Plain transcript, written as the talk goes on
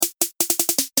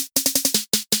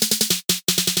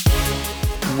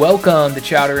Welcome to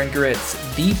Chowder and Grits,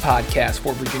 the podcast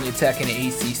for Virginia Tech and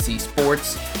ACC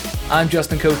sports. I'm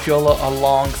Justin Cocciola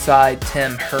alongside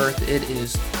Tim Hirth. It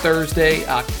is Thursday,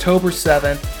 October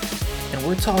 7th, and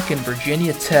we're talking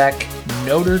Virginia Tech,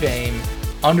 Notre Dame,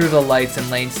 under the lights in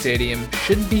Lane Stadium.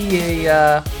 Should be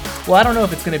I don't know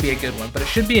if it's going to be a good one, but it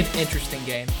should be an interesting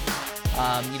game.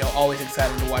 Always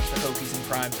excited to watch the Hokies in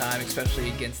prime time, especially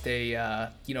against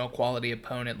a quality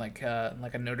opponent like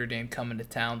a Notre Dame coming to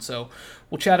town. So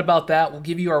we'll chat about that. We'll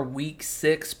give you our Week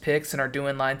 6 picks in our Do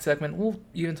In Line segment. We'll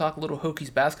even talk a little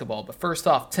Hokies basketball. But first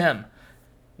off, Tim,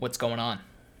 what's going on?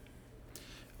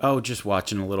 Oh, just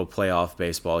watching a little playoff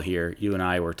baseball here. You and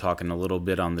I were talking a little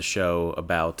bit on the show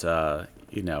about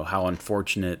how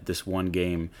unfortunate this one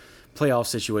game playoff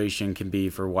situation can be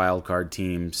for wild card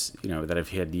teams, that have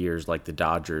had years like the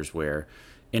Dodgers, where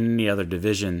in any other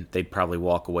division they'd probably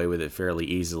walk away with it fairly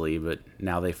easily, but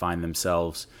now they find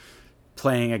themselves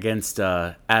playing against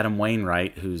Adam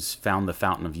Wainwright, who's found the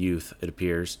fountain of youth, it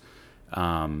appears. It's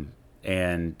a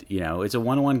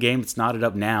 1-1 game. It's knotted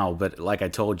up now, but like I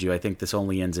told you, I think this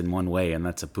only ends in one way, and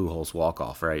that's a Pujols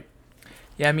walk-off, right?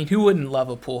 Yeah, I mean, who wouldn't love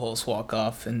a Pujols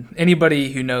walk-off? And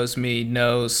anybody who knows me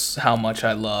knows how much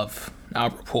I love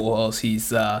Albert Pujols.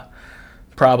 He's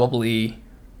probably,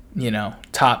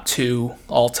 top 2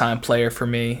 all-time player for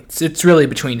me. It's really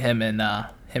between him and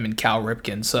Cal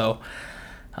Ripken. So,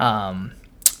 I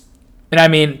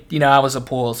was a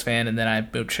Pujols fan, and then I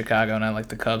moved to Chicago, and I like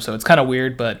the Cubs. So it's kind of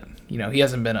weird, but he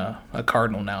hasn't been a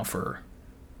Cardinal now for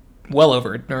well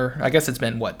over, or I guess it's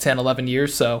been 10, 11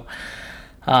 years. So.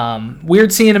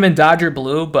 Weird seeing him in Dodger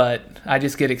blue, but I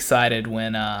just get excited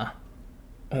when I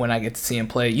get to see him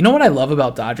play. You know what I love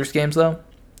about Dodgers games, though?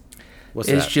 What's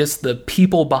that? Just the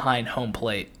people behind home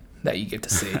plate that you get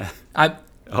to see.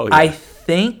 I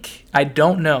think, I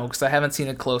don't know because I haven't seen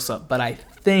a close-up, but I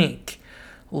think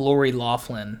Lori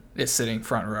Loughlin is sitting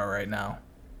front row right now.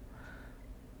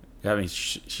 I mean,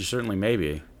 she certainly may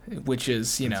be. Which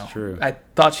is, true. I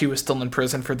thought she was still in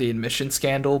prison for the admission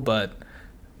scandal, but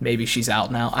maybe she's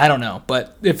out now. I don't know.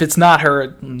 But if it's not her,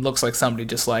 it looks like somebody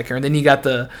just like her. And then you got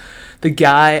the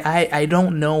guy, I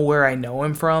don't know where I know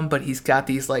him from, but he's got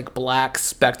these like black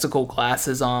spectacle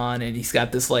glasses on, and he's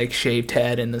got this like shaved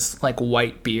head and this like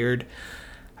white beard.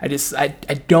 I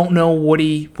don't know what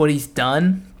he's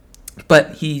done,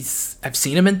 but I've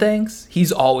seen him in things.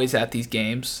 He's always at these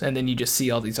games, and then you just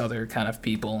see all these other kind of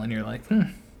people, and you're like,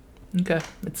 okay,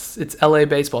 it's LA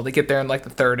baseball. They get there in like the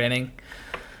third inning,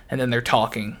 and then they're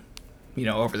talking,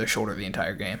 over their shoulder the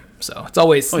entire game. So it's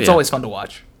always fun to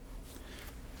watch.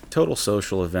 Total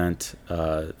social event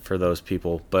for those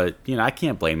people, but I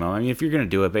can't blame them. I mean, if you're going to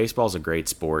do it, baseball's a great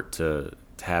sport to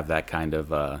have that kind of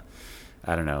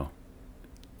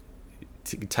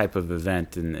type of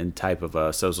event and type of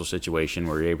a social situation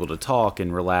where you're able to talk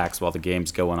and relax while the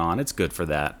game's going on. It's good for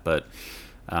that, but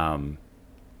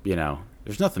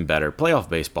there's nothing better. Playoff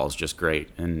baseball is just great,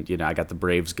 and I got the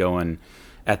Braves going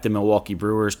at the Milwaukee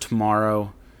Brewers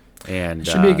tomorrow, and it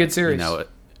should be a good series. It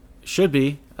should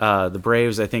be. The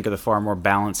Braves, I think, are the far more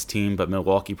balanced team, but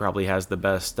Milwaukee probably has the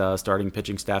best starting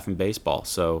pitching staff in baseball.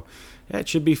 So yeah, it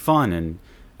should be fun. And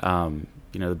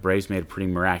the Braves made a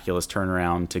pretty miraculous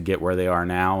turnaround to get where they are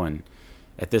now. And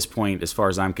at this point, as far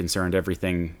as I'm concerned,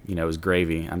 everything is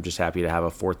gravy. I'm just happy to have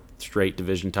a 4th straight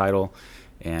division title.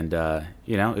 And,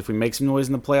 if we make some noise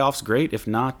in the playoffs, great. If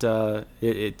not,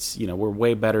 it's we're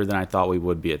way better than I thought we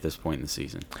would be at this point in the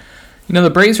season.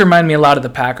 The Braves remind me a lot of the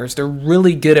Packers. They're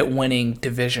really good at winning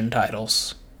division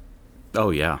titles. Oh,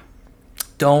 yeah.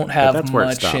 Don't have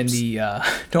much in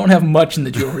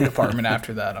the jewelry department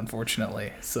after that,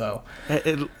 unfortunately. So,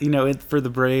 for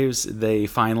the Braves, they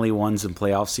finally won some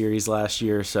playoff series last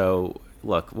year. So,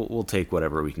 look, we'll take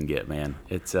whatever we can get, man.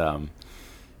 It's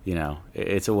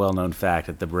it's a well-known fact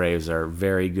that the Braves are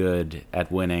very good at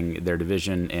winning their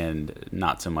division and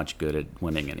not so much good at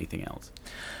winning anything else.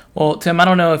 Well, Tim, I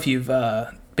don't know if you've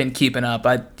been keeping up.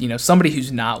 Somebody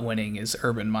who's not winning is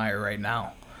Urban Meyer right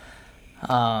now.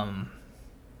 Wow,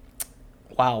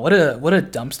 what a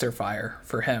dumpster fire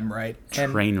for him, right?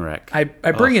 Train wreck.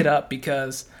 I bring it up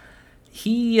because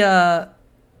I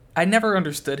never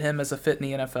understood him as a fit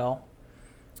in the NFL.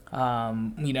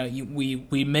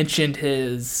 We mentioned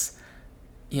his,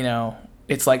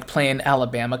 it's like playing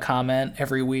Alabama comment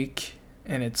every week,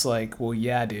 and it's like, well,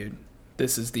 yeah, dude,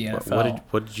 this is the NFL.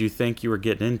 What did you think you were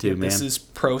getting into, man? This is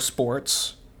pro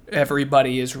sports.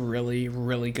 Everybody is really,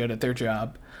 really good at their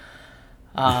job.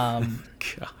 And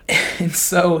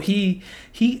so he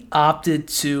opted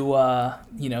to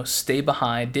stay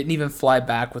behind, didn't even fly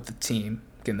back with the team.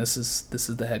 Again, this is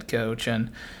the head coach,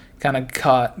 and kind of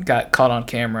got caught on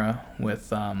camera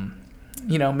with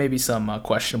maybe some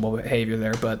questionable behavior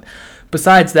there. But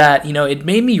besides that, it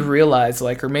made me realize,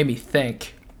 or made me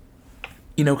think,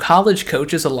 college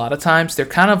coaches, a lot of times, they're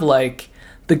kind of like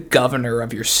the governor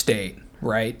of your state,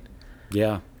 right?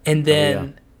 Yeah. And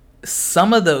then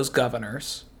some of those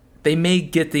governors, they may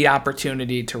get the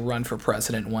opportunity to run for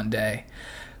president one day.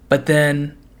 But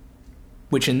then,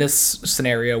 which in this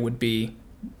scenario would be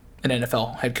an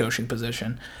NFL head coaching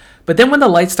position. But then when the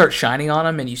lights start shining on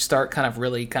them and you start kind of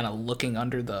looking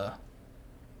under the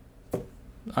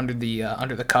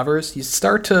covers, you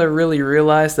start to really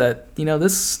realize that,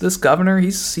 this governor,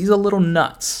 he's a little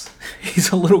nuts. He's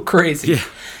a little crazy. Yeah.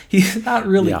 He's not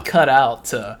really cut out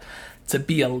to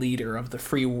be a leader of the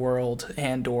free world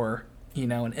or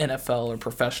an NFL or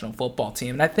professional football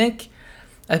team. And I think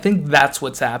that's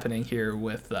what's happening here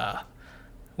with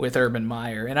Urban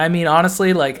Meyer. And I mean,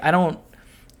 honestly,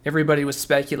 everybody was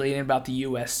speculating about the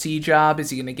USC job.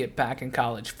 Is he going to get back in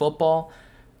college football?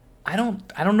 I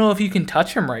don't know if you can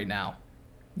touch him right now.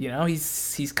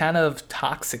 He's kind of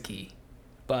toxic-y,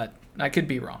 but I could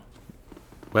be wrong.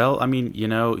 Well, I mean,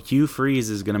 Hugh Freeze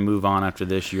is going to move on after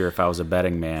this year if I was a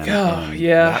betting man. Oh,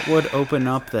 yeah. That would open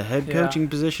up the head coaching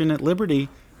position at Liberty.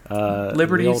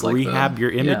 Liberty's rehab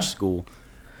your image school.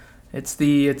 It's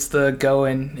the go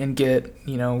and get,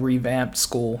 revamped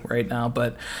school right now.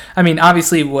 But, I mean,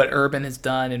 obviously what Urban has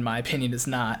done, in my opinion, is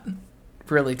not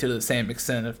really to the same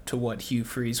extent to what Hugh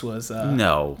Freeze was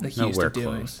accused of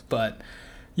doing. Close. But,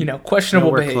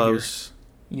 questionable behavior. Close.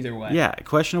 Either way. Yeah,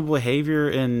 questionable behavior,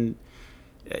 and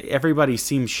everybody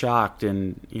seems shocked,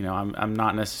 and, I'm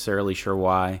not necessarily sure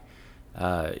why.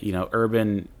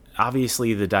 Urban,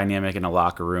 obviously the dynamic in a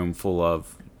locker room full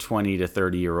of 20 to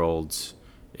 30-year-olds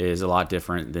is a lot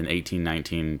different than 18,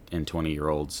 19, and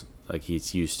 20-year-olds like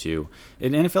he's used to.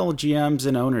 And NFL GMs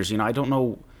and owners, I don't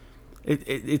know.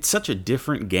 It's such a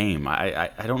different game. I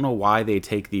don't know why they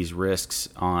take these risks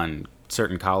on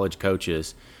certain college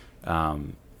coaches,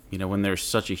 when there's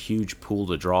such a huge pool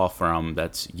to draw from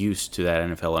that's used to that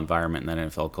NFL environment and that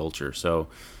NFL culture. So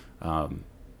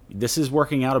this is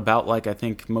working out about like I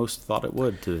think most thought it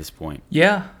would to this point.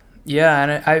 Yeah,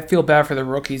 and I feel bad for the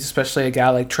rookies, especially a guy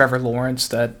like Trevor Lawrence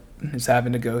that is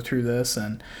having to go through this.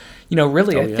 And,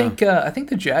 really, I think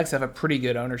the Jags have a pretty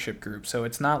good ownership group, so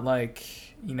it's not like,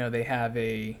 they have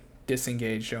a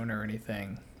disengaged owner or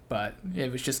anything. But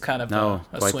it was just kind of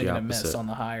a swing and a miss on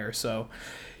the hire. So,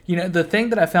 the thing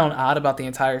that I found odd about the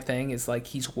entire thing is,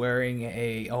 he's wearing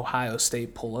a Ohio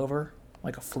State pullover,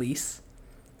 like a fleece.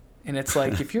 And it's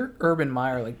like, if you're Urban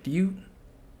Meyer, do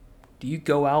you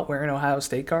go out wearing Ohio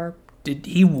State garb? Did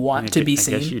he want to be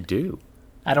seen? I guess you do.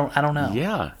 I don't know.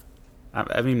 Yeah.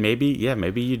 I mean, maybe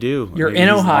you do. You're maybe in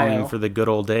he's Ohio. longing for the good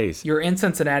old days. You're in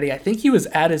Cincinnati. I think he was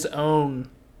at his own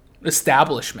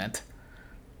establishment.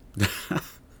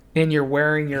 And you're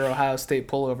wearing your Ohio State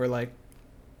pullover.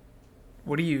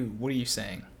 What are you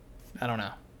saying? I don't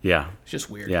know. Yeah. It's just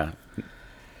weird. Yeah.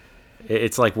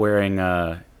 It's like wearing,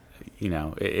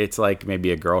 it's like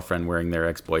maybe a girlfriend wearing their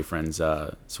ex-boyfriend's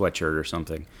sweatshirt or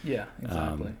something. Yeah,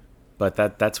 exactly. But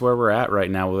that's where we're at right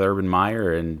now with Urban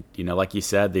Meyer. And, like you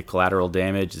said, the collateral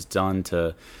damage is done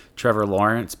to Trevor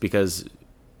Lawrence because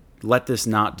let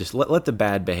the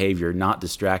bad behavior not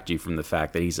distract you from the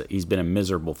fact that he's been a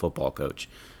miserable football coach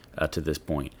to this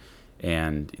point.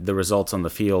 And the results on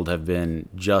the field have been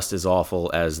just as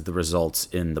awful as the results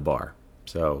in the bar.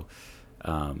 So,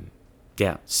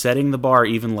 setting the bar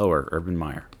even lower, Urban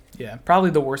Meyer. Yeah,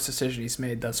 probably the worst decision he's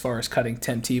made thus far is cutting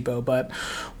Tim Tebow, but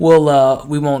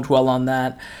we won't dwell on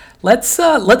that. Let's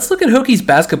look at Hokies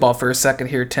basketball for a second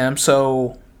here, Tim.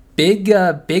 So big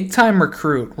time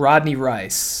recruit Rodney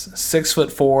Rice,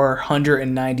 6'4",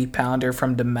 190-pounder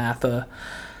from DeMatha.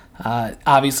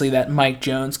 Obviously, that Mike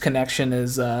Jones connection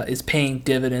is paying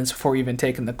dividends before even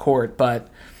taking the court, but.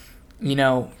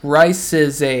 Rice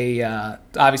is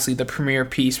obviously the premier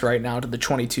piece right now to the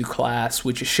 22 class,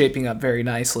 which is shaping up very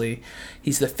nicely.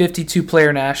 He's the 52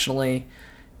 player nationally.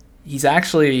 He's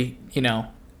actually,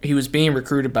 he was being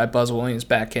recruited by Buzz Williams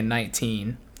back in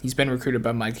 19. He's been recruited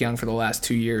by Mike Young for the last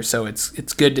 2 years, so it's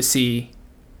good to see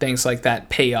things like that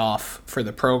pay off for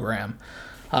the program,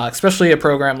 especially a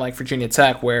program like Virginia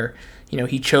Tech where,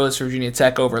 he chose Virginia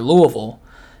Tech over Louisville,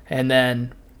 and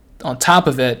then on top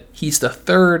of it, he's the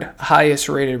third highest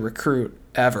rated recruit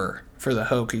ever for the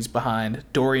Hokies behind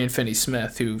Dorian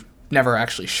Finney-Smith, who never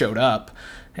actually showed up,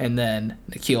 and then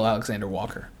Nickeil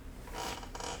Alexander-Walker.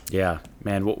 Yeah,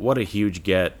 man, what a huge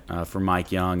get for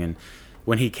Mike Young. And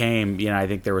when he came, I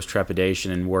think there was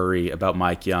trepidation and worry about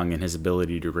Mike Young and his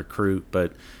ability to recruit.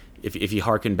 But, if you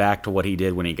harken back to what he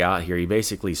did when he got here, he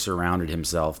basically surrounded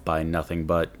himself by nothing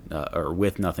but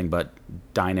with nothing but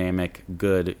dynamic,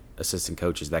 good assistant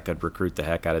coaches that could recruit the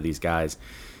heck out of these guys.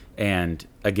 And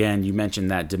again, you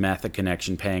mentioned that DeMatha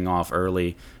connection paying off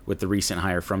early with the recent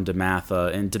hire from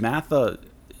DeMatha. And DeMatha,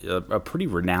 a pretty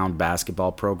renowned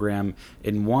basketball program,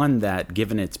 and one that,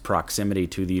 given its proximity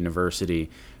to the university,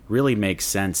 really makes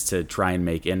sense to try and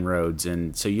make inroads.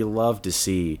 And so you love to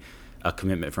see a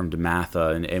commitment from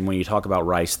DeMatha. And when you talk about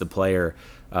Rice, the player,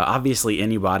 obviously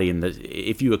anybody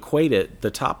if you equate it,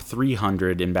 the top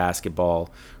 300 in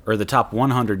basketball or the top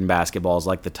 100 in basketball is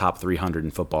like the top 300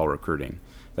 in football recruiting.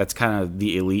 That's kind of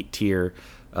the elite tier,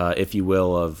 if you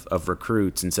will, of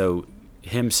recruits. And so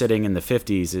him sitting in the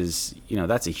 50s is,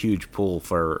 that's a huge pull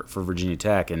for Virginia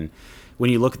Tech. And when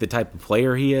you look at the type of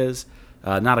player he is,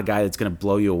 not a guy that's going to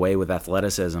blow you away with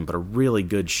athleticism, but a really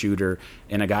good shooter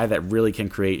and a guy that really can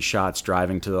create shots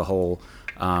driving to the hole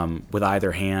with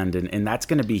either hand. And that's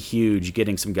going to be huge,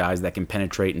 getting some guys that can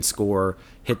penetrate and score,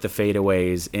 hit the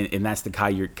fadeaways. And that's the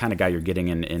kind of guy you're getting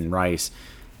in Rice.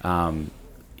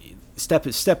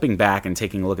 Stepping back and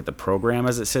taking a look at the program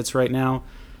as it sits right now,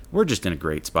 we're just in a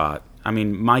great spot. I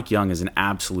mean, Mike Young is an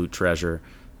absolute treasure.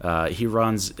 He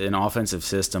runs an offensive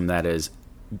system that is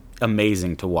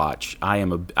amazing to watch. I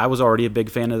was already a big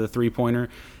fan of the three-pointer,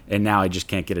 and now I just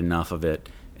can't get enough of it.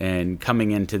 And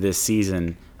coming into this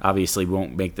season, obviously we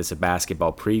won't make this a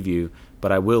basketball preview,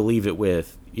 but I will leave it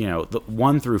with, the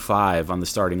 1 through 5 on the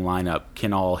starting lineup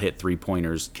can all hit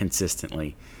three-pointers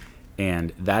consistently.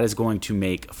 And that is going to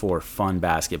make for fun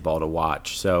basketball to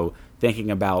watch. So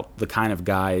thinking about the kind of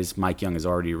guys Mike Young has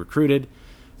already recruited,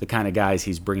 the kind of guys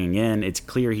he's bringing in, it's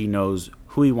clear he knows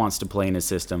who he wants to play in his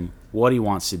system, what he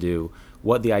wants to do,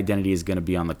 what the identity is going to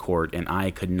be on the court, and I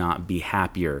could not be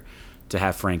happier to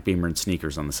have Frank Beamer in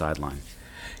sneakers on the sideline.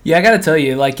 Yeah, I got to tell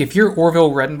you, if you're Orville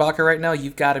Redenbacher right now,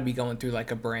 you've got to be going through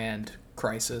a brand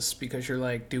crisis because you're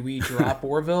like, do we drop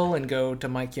Orville and go to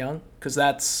Mike Young? Because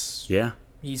that's... Yeah.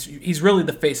 He's really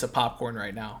the face of popcorn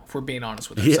right now, if we're being honest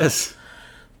with ourselves. Yes.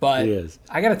 But he is.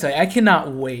 I got to tell you, I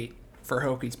cannot wait for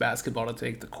Hokies basketball to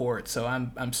take the court. So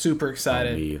I'm super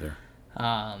excited. Me either.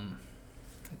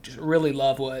 Just really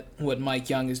love what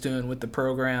Mike Young is doing with the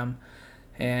program.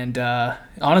 And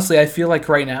honestly, I feel like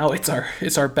right now it's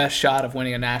our best shot of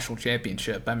winning a national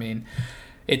championship. I mean,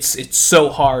 it's so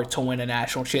hard to win a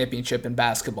national championship in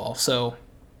basketball. So,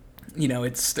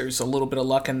 there's a little bit of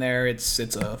luck in there. It's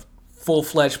a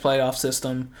full-fledged playoff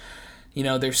system.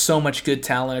 There's so much good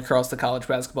talent across the college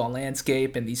basketball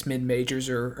landscape, and these mid-majors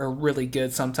are really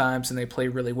good sometimes, and they play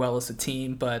really well as a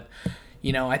team. But,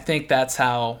 I think that's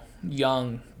how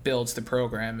Young builds the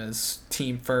program, is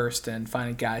team first and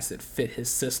finding guys that fit his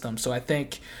system. So I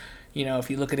think, if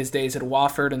you look at his days at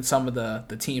Wofford and some of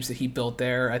the teams that he built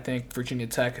there, I think Virginia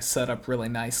Tech is set up really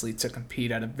nicely to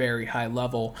compete at a very high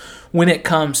level when it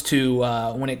comes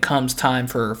time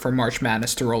for March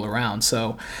Madness to roll around.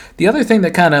 So the other thing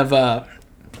that kind of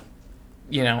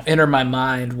entered my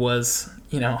mind was,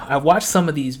 I watched some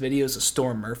of these videos of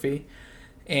Storm Murphy,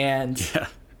 and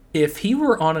if he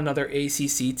were on another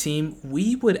ACC team,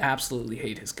 we would absolutely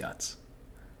hate his guts.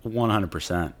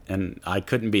 100%. And I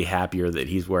couldn't be happier that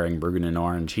he's wearing burgundy and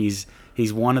orange. He's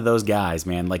one of those guys,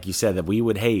 man, like you said, that we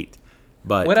would hate,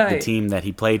 but the team that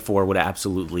he played for would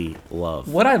absolutely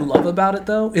love. What I love about it,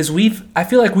 though, is I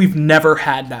feel like we've never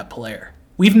had that player.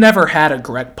 We've never had a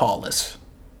Greg Paulus,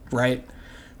 right?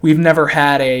 We've never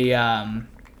had a,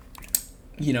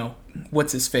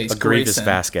 what's his face? A Grievous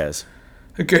Vasquez.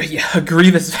 A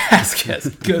Grievous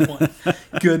Vasquez. Good one.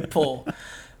 Good pull.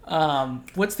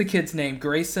 What's the kid's name?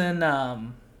 Grayson,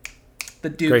 the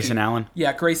dude. Grayson Allen?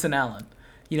 Yeah, Grayson Allen.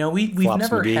 We've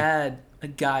never McGee. had a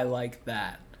guy like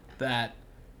that,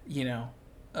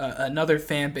 another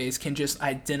fan base can just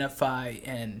identify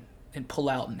and pull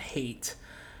out and hate.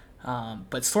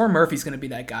 But Storm Murphy's going to be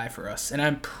that guy for us, and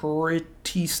I'm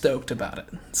pretty stoked about it.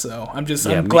 So I'm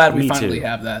glad we finally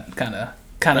have that kind of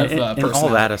and personality. All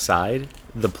that aside,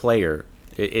 the player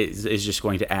is just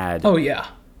going to add. Oh yeah.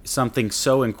 Something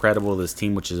so incredible to this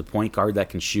team, which is a point guard that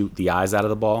can shoot the eyes out of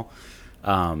the ball.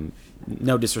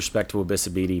 No disrespect to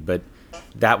Abisabidi, but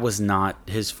that was not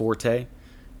his forte.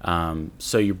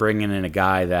 So you're bringing in a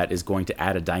guy that is going to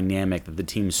add a dynamic that the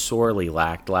team sorely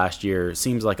lacked last year.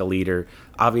 Seems like a leader.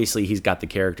 Obviously, he's got the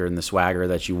character and the swagger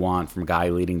that you want from a guy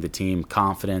leading the team,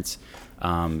 confidence.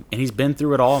 And he's been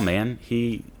through it all, man.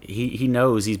 He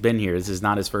knows he's been here. This is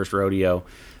not his first rodeo.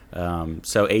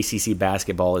 So ACC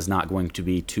basketball is not going to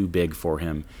be too big for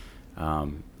him.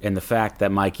 And the fact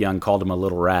that Mike Young called him a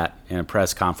little rat in a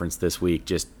press conference this week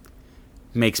just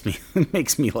makes me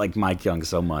makes me like Mike Young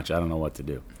so much. I don't know what to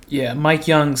do. Yeah, Mike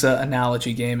Young's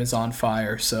analogy game is on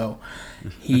fire, so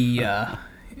he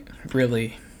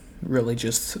really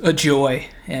just a joy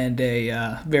and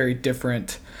a very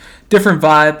different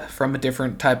vibe from a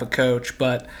different type of coach.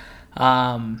 But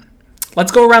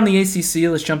let's go around the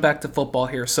ACC. Let's jump back to football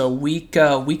here. So week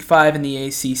 5 in the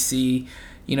ACC,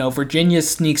 Virginia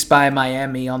sneaks by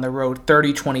Miami on the road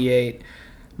 30-28.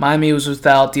 Miami was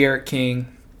without De'Aaron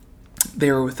King.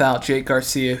 They were without Jake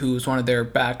Garcia, who was one of their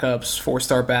backups,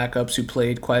 4-star backups, who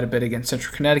played quite a bit against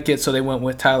Central Connecticut. So they went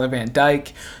with Tyler Van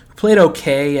Dyke, who played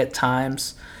okay at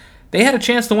times. They had a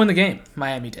chance to win the game,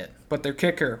 Miami did. But their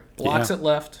kicker blocks it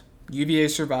left. UVA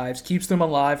survives, keeps them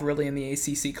alive really in the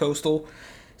ACC Coastal.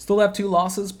 Still have 2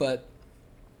 losses, but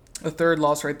a third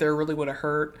loss right there really would have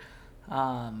hurt.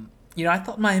 I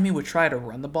thought Miami would try to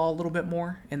run the ball a little bit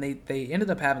more, and they ended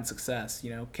up having success.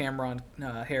 Cameron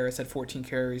Harris had 14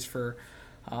 carries for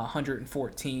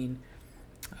 114.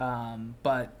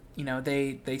 But,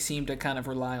 they seemed to kind of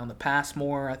rely on the pass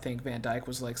more. I think Van Dyke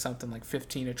was something like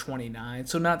 15 to 29,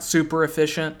 so not super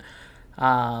efficient.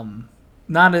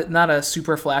 Not a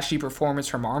super flashy performance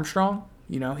from Armstrong.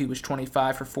 He was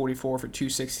 25 for 44 for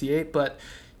 268, but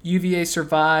UVA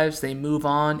survives. They move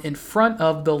on in front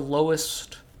of the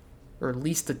lowest or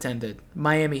least attended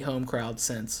Miami home crowd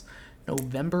since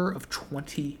November of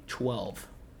 2012.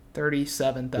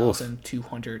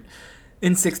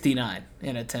 37,269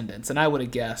 in attendance. And I would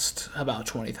have guessed about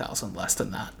 20,000 less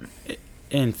than that.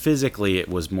 And physically, it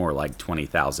was more like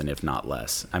 20,000, if not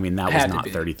less. I mean, that was not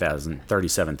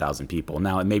 37,000 people.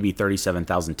 Now, it may be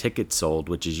 37,000 tickets sold,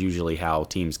 which is usually how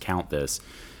teams count this,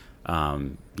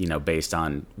 based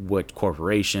on what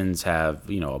corporations have,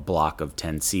 a block of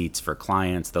 10 seats for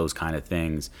clients, those kind of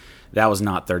things. That was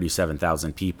not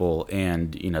 37,000 people.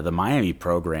 And, the Miami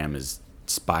program is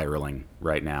spiraling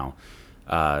right now.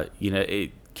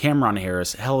 Cameron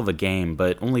Harris, hell of a game,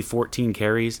 but only 14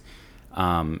 carries.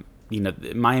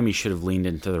 Miami should have leaned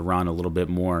into the run a little bit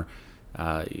more,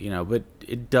 but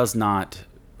it does not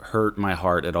hurt my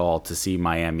heart at all to see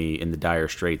Miami in the dire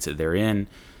straits that they're in.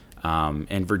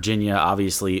 And Virginia,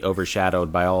 obviously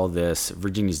overshadowed by all of this.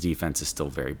 Virginia's defense is still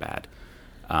very bad.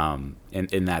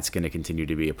 And that's going to continue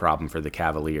to be a problem for the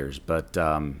Cavaliers. But,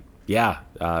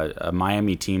 a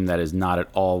Miami team that is not at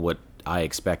all what I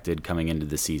expected coming into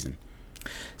the season.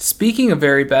 Speaking of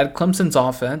very bad, Clemson's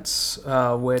offense,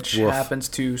 which happens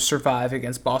to survive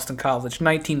against Boston College,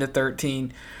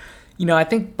 19-13. I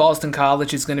think Boston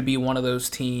College is going to be one of those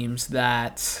teams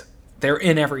that they're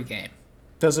in every game.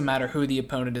 Doesn't matter who the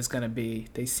opponent is going to be.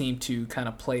 They seem to kind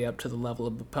of play up to the level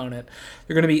of the opponent.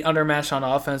 They're going to be undermatched on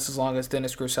offense as long as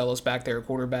Dennis Grossello's back there at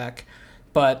quarterback.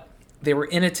 But they were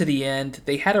in it to the end.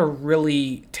 They had a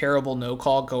really terrible no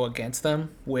call go against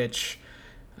them, which,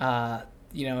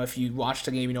 if you watch the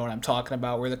game, you know what I'm talking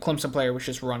about, where the Clemson player was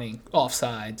just running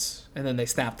offsides, and then they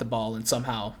snapped the ball and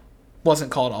somehow wasn't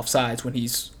called offsides when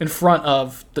he's in front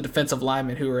of the defensive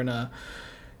linemen who are in a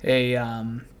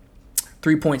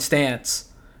 3-point stance,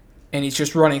 and he's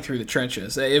just running through the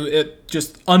trenches. It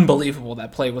just unbelievable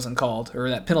that play wasn't called, or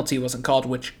that penalty wasn't called,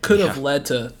 which could have led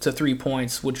to 3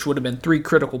 points, which would have been 3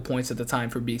 critical points at the time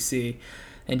for BC.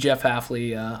 And Jeff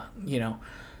Hafley,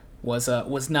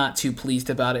 was not too pleased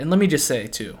about it. And let me just say,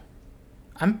 too,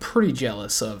 I'm pretty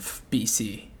jealous of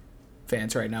BC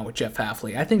fans right now with Jeff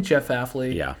Hafley. I think Jeff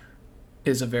Hafley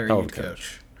is a very good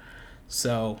coach.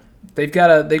 So they've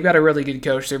got a really good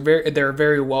coach. They're a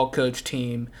very well coached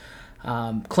team.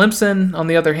 Clemson, on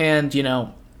the other hand,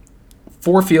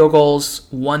 4 field goals,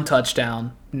 1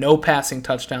 touchdown, no passing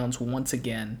touchdowns once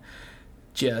again.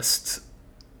 Just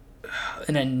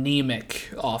an anemic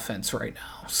offense right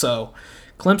now. So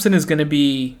Clemson is going to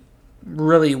be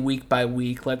really week by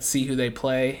week. Let's see who they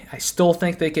play. I still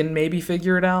think they can maybe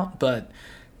figure it out, but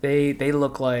they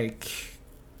look like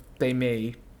they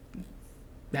may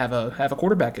have a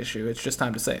quarterback issue. It's just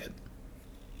time to say it.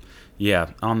 Yeah,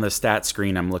 on the stat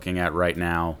screen I'm looking at right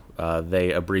now,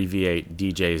 they abbreviate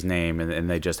DJ's name and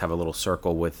they just have a little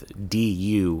circle with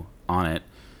DU on it.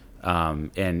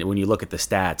 And when you look at the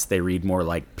stats, they read more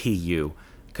like PU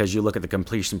because you look at the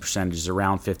completion percentages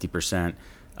around 50%.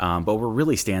 But what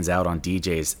really stands out on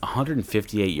DJ is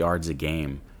 158 yards a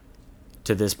game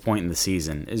to this point in the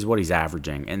season is what he's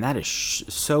averaging. And that is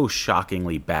so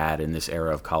shockingly bad in this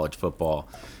era of college football.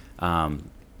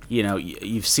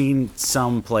 You've seen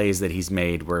some plays that he's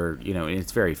made where,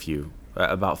 it's very few,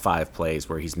 about 5 plays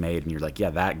where he's made, and you're like,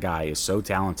 yeah, that guy is so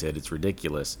talented, it's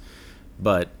ridiculous.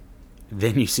 But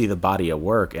then you see the body of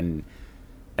work, and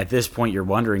at this point you're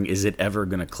wondering, is it ever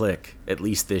going to click, at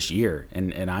least this year?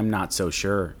 And I'm not so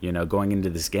sure. Going into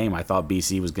this game, I thought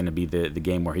BC was going to be the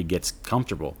game where he gets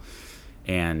comfortable.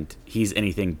 And he's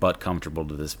anything but comfortable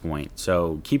to this point.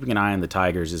 So keeping an eye on the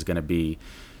Tigers is going to be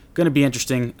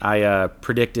interesting. I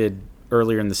predicted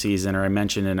earlier in the season, or I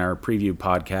mentioned in our preview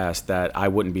podcast, that I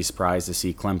wouldn't be surprised to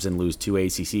see Clemson lose 2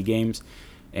 ACC games.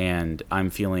 And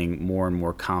I'm feeling more and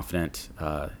more confident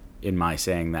in my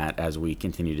saying that as we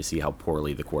continue to see how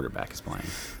poorly the quarterback is playing.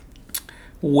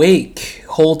 Wake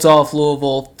holds off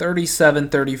Louisville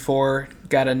 37-34.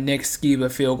 Got a Nick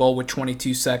Skiba field goal with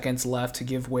 22 seconds left to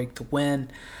give Wake the win.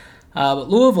 But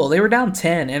Louisville, they were down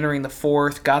 10 entering the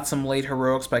fourth. Got some late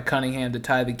heroics by Cunningham to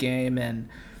tie the game. And,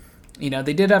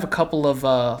 they did have a couple of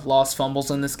lost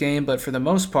fumbles in this game. But for the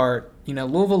most part,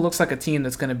 Louisville looks like a team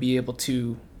that's going to be able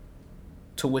to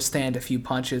withstand a few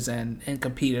punches and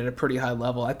compete at a pretty high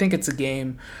level. I think it's a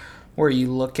game where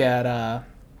you look at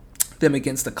them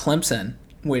against the Clemson,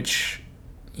 which,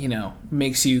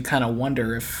 makes you kind of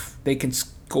wonder if they can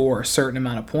score a certain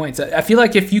amount of points. I feel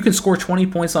like if you can score 20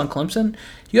 points on Clemson,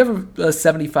 you have a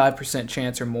 75%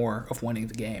 chance or more of winning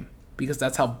the game, because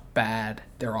that's how bad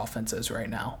their offense is right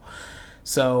now.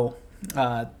 So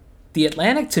the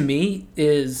Atlantic, to me,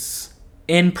 is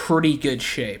in pretty good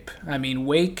shape. I mean,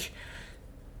 Wake,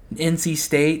 NC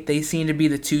State, they seem to be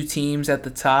the two teams at the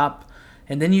top.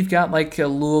 And then you've got like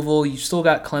Louisville. You've still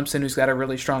got Clemson, who's got a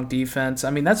really strong defense. I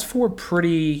mean, that's 4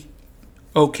 pretty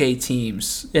okay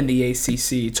teams in the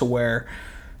ACC, to where,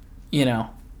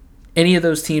 any of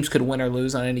those teams could win or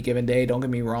lose on any given day. Don't get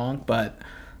me wrong, but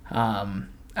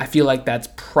I feel like that's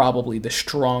probably the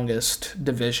strongest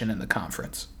division in the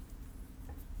conference.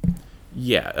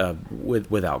 Yeah,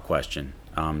 without question.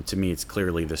 To me, it's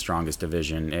clearly the strongest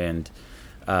division. And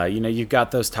you've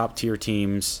got those top-tier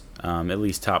teams, at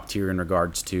least top-tier in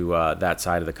regards to that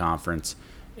side of the conference.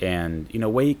 And,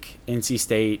 Wake, NC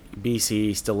State,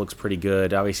 BC still looks pretty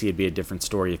good. Obviously, it'd be a different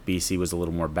story if BC was a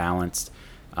little more balanced.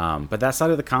 But that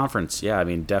side of the conference, yeah, I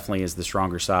mean, definitely is the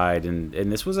stronger side. And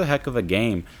this was a heck of a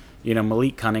game.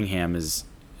 Malik Cunningham is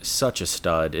such a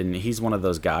stud, and he's one of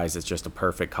those guys that's just a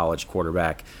perfect college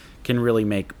quarterback, can really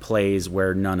make plays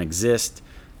where none exist,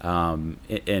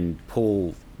 and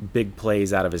pull big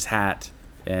plays out of his hat.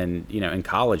 And in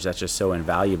college, that's just so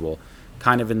invaluable,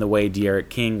 kind of in the way De'Aaron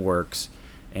King works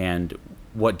and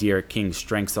what De'Aaron King's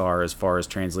strengths are as far as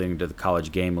translating to the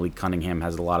college game. Malik Cunningham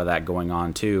has a lot of that going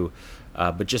on too,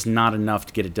 but just not enough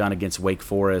to get it done against Wake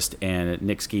Forest. And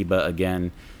Nick Skiba,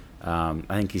 again, I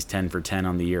think he's 10 for 10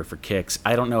 on the year for kicks.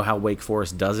 I don't know how Wake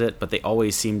Forest does it, but they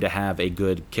always seem to have a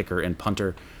good kicker and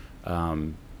punter.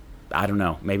 I don't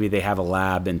know. Maybe they have a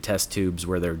lab and test tubes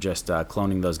where they're just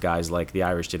cloning those guys like the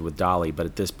Irish did with Dolly. But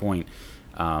at this point,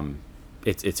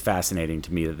 it's fascinating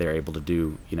to me that they're able to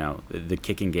do the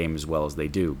kicking game as well as they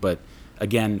do. But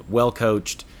again, well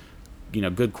coached,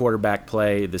 good quarterback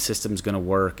play. The system's going to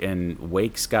work, and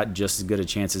Wake's got just as good a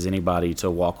chance as anybody to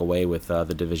walk away with the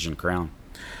division crown.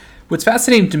 What's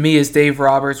fascinating to me is Dave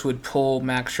Roberts would pull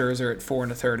Max Scherzer at 4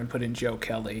 1/3 and put in Joe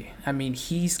Kelly. I mean,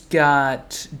 he's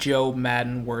got Joe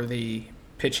Madden-worthy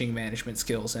pitching management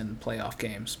skills in playoff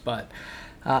games. But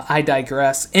I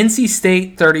digress. NC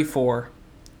State 34,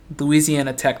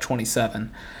 Louisiana Tech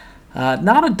 27.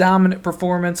 Not a dominant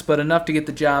performance, but enough to get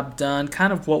the job done.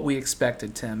 Kind of what we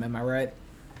expected, Tim. Am I right?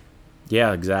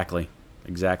 Yeah, exactly.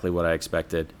 Exactly what I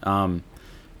expected.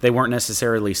 They weren't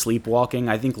necessarily sleepwalking.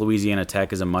 I think Louisiana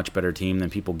Tech is a much better team than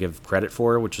people give credit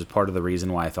for, which is part of the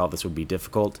reason why I thought this would be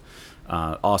difficult.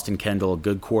 Austin Kendall, a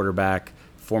good quarterback,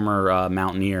 former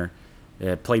Mountaineer,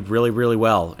 played really, really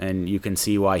well, and you can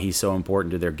see why he's so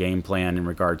important to their game plan in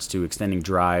regards to extending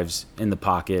drives in the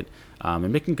pocket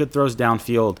and making good throws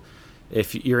downfield.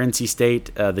 If you're NC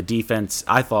State, the defense,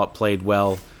 I thought, played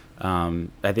well.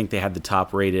 I think they had the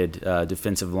top-rated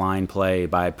defensive line play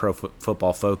by Pro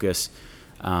Football Focus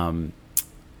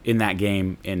in that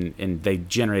game, and they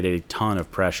generated a ton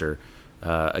of pressure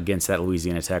against that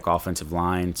Louisiana Tech offensive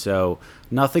line. So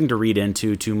nothing to read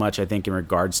into too much, I think, in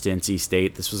regards to NC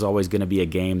State. This was always going to be a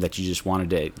game that you just wanted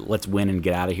to let's win and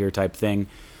get out of here type thing.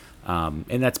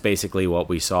 And that's basically what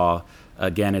we saw.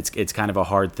 Again, it's kind of a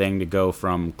hard thing to go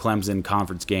from Clemson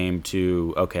conference game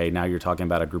to, okay, now you're talking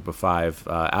about a group of 5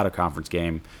 out-of-conference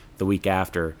game the week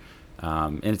after.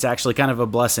 And it's actually kind of a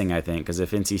blessing, I think, because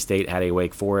if NC State had a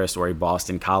Wake Forest or a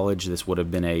Boston College, this would have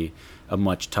been a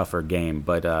much tougher game.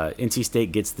 But NC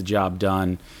State gets the job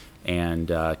done and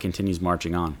continues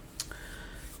marching on.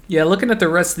 Yeah, looking at the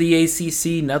rest of the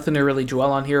ACC, nothing to really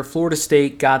dwell on here. Florida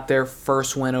State got their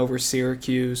first win over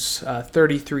Syracuse,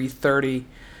 33-30.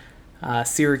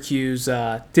 Syracuse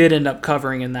did end up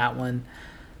covering in that one.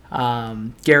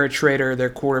 Garrett Schrader, their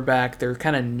quarterback, their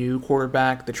kind of new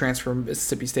quarterback, the transfer from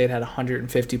Mississippi State, had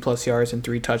 150-plus yards and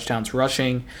 3 touchdowns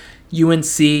rushing.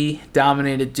 UNC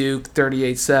dominated Duke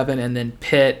 38-7, and then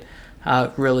Pitt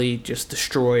really just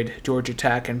destroyed Georgia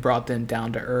Tech and brought them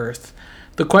down to earth.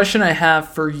 The question I have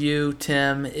for you,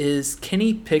 Tim, is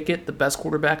Kenny Pickett the best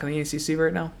quarterback in the ACC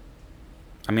right now?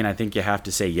 I mean, I think you have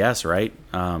to say yes, right?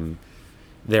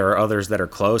 There are others that are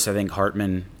close. I think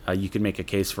Hartman, you could make a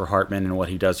case for Hartman and what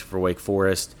he does for Wake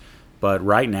Forest. But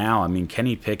right now, I mean,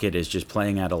 Kenny Pickett is just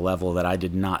playing at a level that I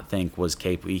did not think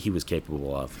he was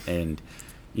capable of. And,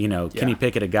 Kenny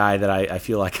Pickett, a guy that I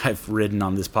feel like I've ridden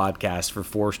on this podcast for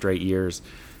 4 straight years.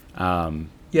 Don't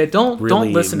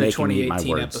listen to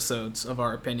 2018 episodes of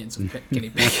our opinions of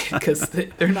Kenny Pickett because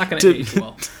they're not going to age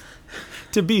well.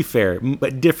 To be fair,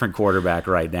 but different quarterback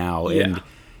right now. Yeah. And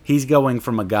he's going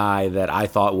from a guy that I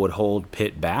thought would hold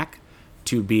Pitt back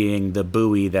to being the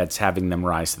buoy that's having them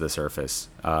rise to the surface.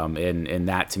 And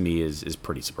that, to me, is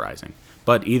pretty surprising.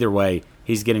 But either way,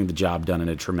 he's getting the job done in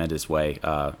a tremendous way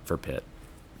for Pitt.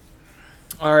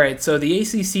 All right, so the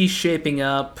ACC is shaping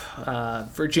up.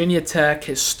 Virginia Tech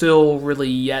is still really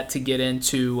yet to get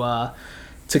into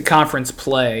to conference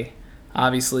play.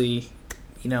 Obviously,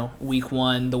 week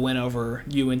 1, the win over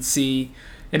UNC,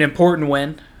 an important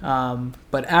win.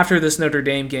 But after this Notre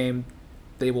Dame game,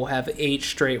 they will have 8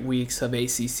 straight weeks of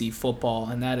ACC football,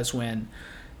 and that is when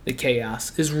the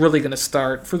chaos is really going to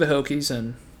start for the Hokies,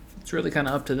 and it's really kind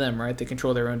of up to them, right? They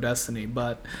control their own destiny,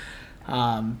 but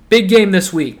big game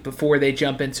this week before they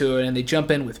jump into it, and they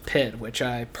jump in with Pitt, which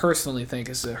I personally think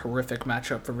is a horrific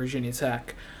matchup for Virginia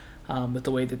Tech with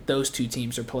the way that those two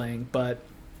teams are playing. But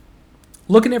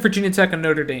looking at Virginia Tech and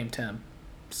Notre Dame, Tim.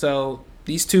 So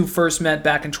these two first met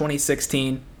back in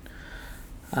 2016.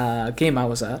 Game I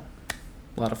was at.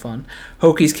 A lot of fun.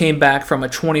 Hokies came back from a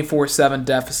 24-7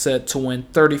 deficit to win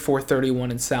 34-31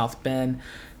 in South Bend.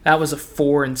 That was a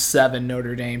 4-7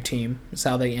 Notre Dame team. That's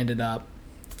how they ended up.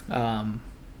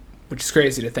 Which is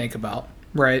crazy to think about,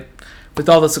 right? With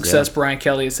all the success Brian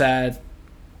Kelly has had,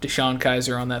 Deshaun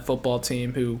Kaiser on that football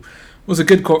team, who was a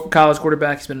good college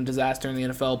quarterback. He's been a disaster in the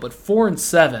NFL, but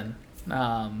 4-7,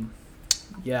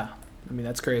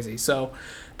 that's crazy. So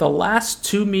the last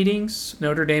 2 meetings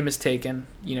Notre Dame has taken,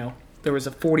 there was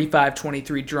a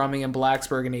 45-23 drumming in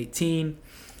Blacksburg in 18.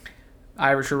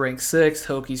 Irish were ranked 6th,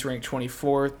 Hokies ranked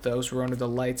 24th. Those were under the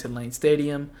lights in Lane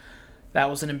Stadium. That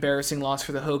was an embarrassing loss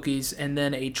for the Hokies. And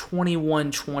then a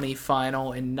 21-20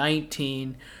 final in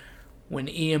 19 when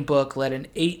Ian Book led an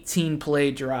 18-play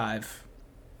drive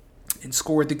and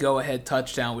scored the go-ahead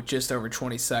touchdown with just over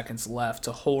 20 seconds left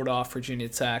to hold off Virginia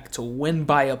Tech to win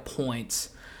by a point.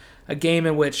 A game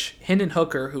in which Hendon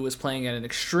Hooker, who was playing at an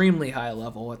extremely high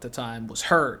level at the time, was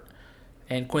hurt.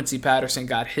 And Quincy Patterson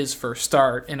got his first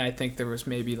start, and I think there was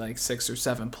maybe like 6 or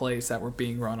 7 plays that were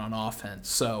being run on offense.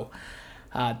 So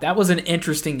that was an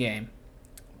interesting game.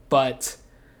 But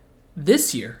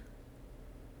this year,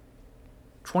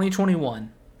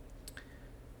 2021,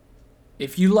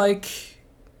 if you like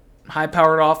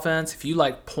high-powered offense, if you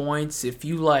like points, if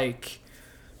you like,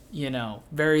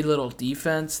 very little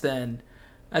defense, then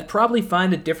I'd probably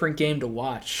find a different game to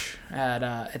watch at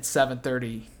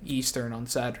 7:30 Eastern on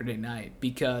Saturday night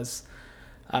because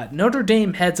Notre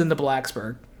Dame heads into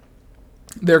Blacksburg.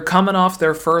 They're coming off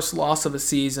their first loss of the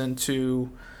season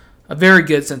to a very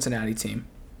good Cincinnati team.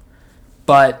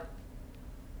 But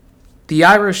the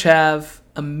Irish have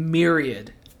a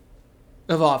myriad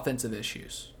of offensive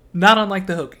issues, not unlike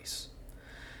the Hokies.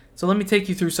 So let me take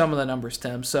you through some of the numbers,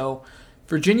 Tim. So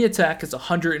Virginia Tech is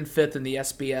 105th in the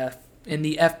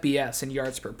FBS in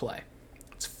yards per play.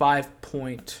 It's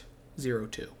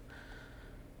 5.02.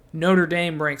 Notre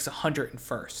Dame ranks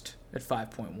 101st at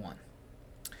 5.1.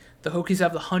 The Hokies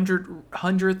have the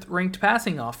 100th ranked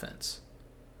passing offense.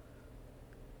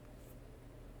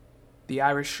 The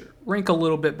Irish rank a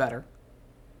little bit better,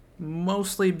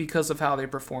 mostly because of how they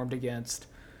performed against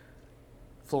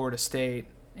Florida State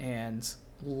and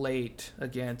late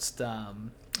against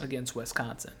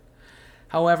Wisconsin.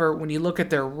 However, when you look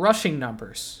at their rushing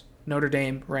numbers, Notre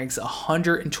Dame ranks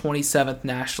 127th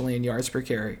nationally in yards per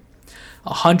carry,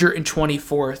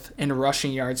 124th in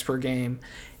rushing yards per game,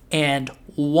 and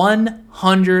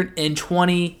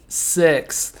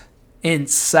 126th in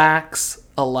sacks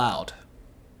allowed.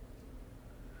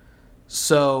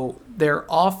 So their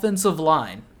offensive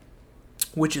line,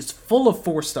 which is full of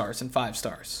 4 stars and 5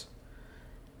 stars,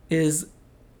 is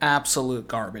absolute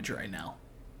garbage right now.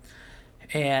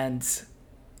 And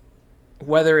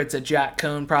whether it's a Jack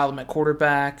Cohn problem at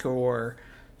quarterback or,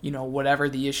 whatever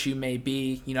the issue may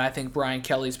be, I think Brian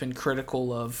Kelly's been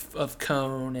critical of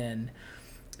Cohn and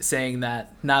saying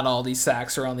that not all these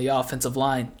sacks are on the offensive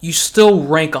line, you still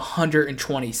rank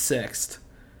 126th,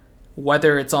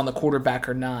 whether it's on the quarterback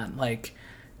or not. Like,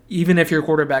 even if your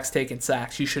quarterback's taking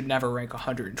sacks, you should never rank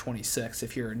 126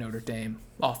 if you're a Notre Dame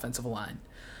offensive line.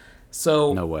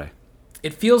 So no way.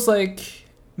 It feels like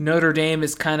Notre Dame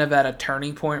is kind of at a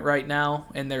turning point right now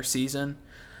in their season.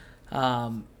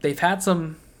 They've had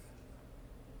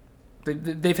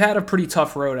a pretty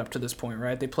tough road up to this point,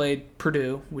 right? They played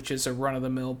Purdue, which is a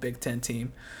run-of-the-mill Big Ten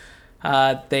team.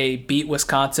 They beat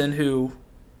Wisconsin, who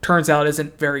turns out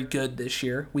isn't very good this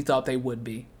year. We thought they would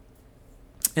be.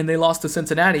 And they lost to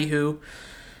Cincinnati, who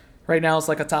right now is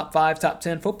like a top 5, top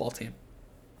 10 football team.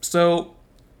 So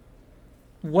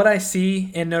what I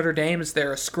see in Notre Dame is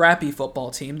they're a scrappy football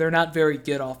team. They're not very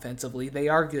good offensively. They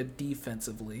are good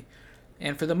defensively.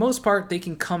 And for the most part, they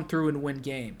can come through and win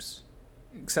games,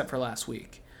 except for last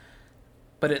week.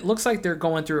 But it looks like they're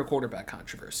going through a quarterback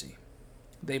controversy.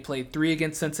 They played 3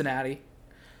 against Cincinnati,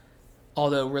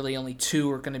 although really only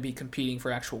 2 are going to be competing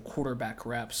for actual quarterback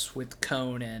reps with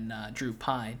Cone and Drew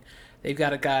Pine. They've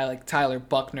got a guy like Tyler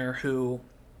Buckner who,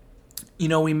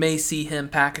 we may see him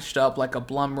packaged up like a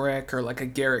Blumrick or like a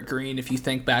Garrett Green if you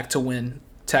think back to when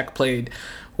Tech played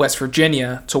West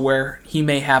Virginia, to where he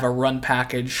may have a run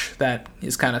package that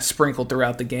is kind of sprinkled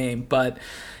throughout the game. But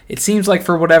it seems like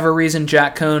for whatever reason,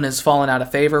 Jack Cone has fallen out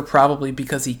of favor, probably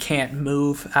because he can't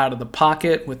move out of the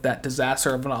pocket with that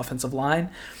disaster of an offensive line.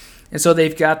 And so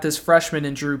they've got this freshman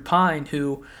in Drew Pine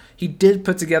who he did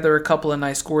put together a couple of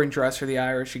nice scoring drives for the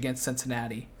Irish against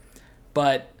Cincinnati.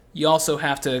 But you also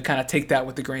have to kind of take that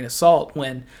with a grain of salt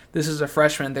when this is a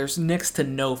freshman. There's next to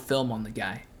no film on the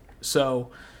guy.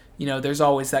 So, there's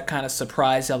always that kind of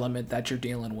surprise element that you're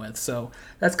dealing with. So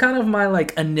that's kind of my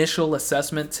initial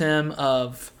assessment, Tim,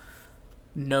 of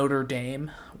Notre Dame.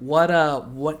 What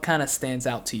kind of stands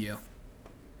out to you?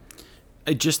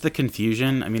 Just the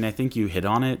confusion. I mean, I think you hit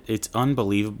on it. It's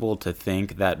unbelievable to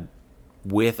think that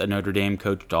with a Notre Dame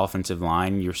coached offensive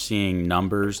line, you're seeing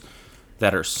numbers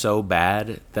that are so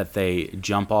bad that they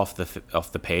jump off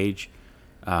the page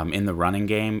in the running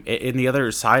game. And the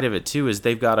other side of it, too, is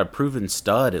they've got a proven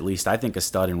stud, at least I think a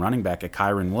stud in running back, at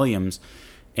Kyron Williams,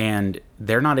 and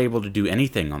they're not able to do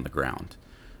anything on the ground.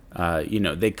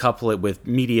 They couple it with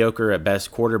mediocre at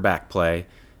best quarterback play,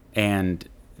 and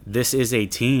this is a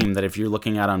team that if you're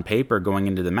looking at on paper going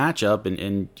into the matchup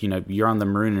and you're on the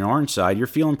maroon and orange side, you're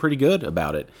feeling pretty good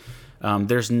about it.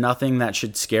 There's nothing that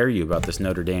should scare you about this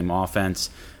Notre Dame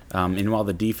offense. And while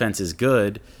the defense is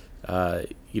good,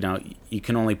 you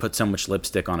can only put so much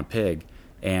lipstick on a pig.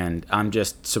 And I'm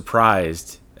just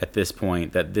surprised at this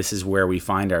point that this is where we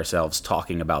find ourselves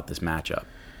talking about this matchup.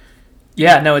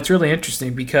 Yeah, no, it's really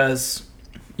interesting because,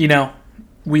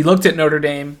 we looked at Notre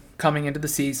Dame coming into the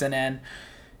season and,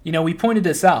 we pointed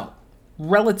this out.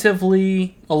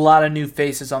 Relatively a lot of new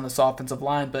faces on this offensive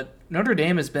line, but Notre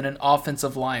Dame has been an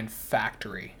offensive line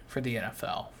factory for the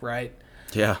NFL, right?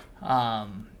 Yeah.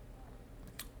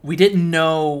 We didn't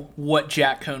know what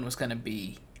Jack Cone was going to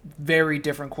be. Very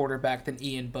different quarterback than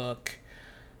Ian Book.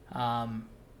 I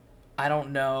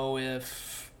don't know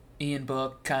if Ian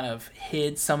Book kind of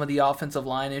hid some of the offensive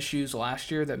line issues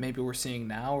last year that maybe we're seeing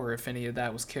now, or if any of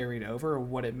that was carried over, or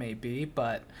what it may be,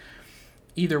 but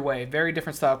either way, very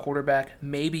different style quarterback.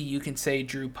 Maybe you can say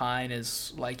Drew Pine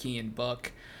is like Ian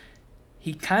Book.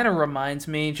 He kind of reminds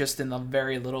me, just in the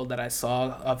very little that I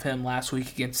saw of him last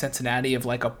week against Cincinnati, of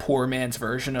like a poor man's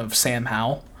version of Sam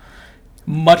Howell.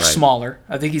 Much smaller.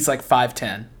 I think he's like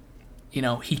 5'10".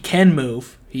 He can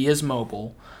move. He is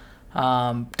mobile.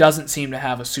 Doesn't seem to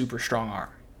have a super strong arm.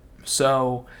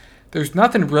 So there's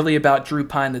nothing really about Drew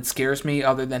Pine that scares me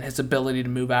other than his ability to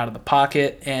move out of the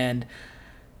pocket, and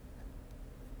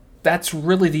that's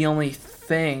really the only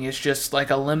thing, is just like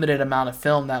a limited amount of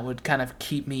film that would kind of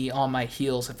keep me on my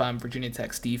heels if I'm Virginia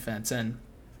Tech's defense. And,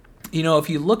 if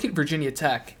you look at Virginia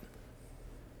Tech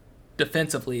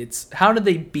defensively, it's how did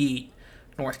they beat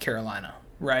North Carolina,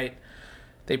 right?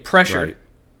 They pressured. Right.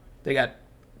 They got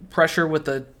pressure with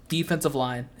the defensive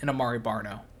line and Amari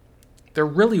Barno. There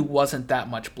really wasn't that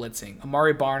much blitzing.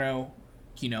 Amari Barno,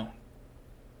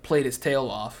 played his tail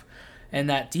off. And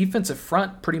that defensive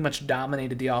front pretty much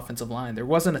dominated the offensive line. There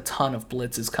wasn't a ton of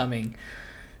blitzes coming,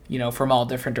 from all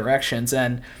different directions.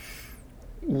 And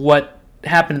what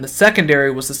happened in the secondary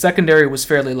was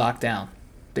fairly locked down.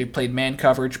 They played man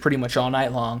coverage pretty much all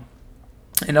night long.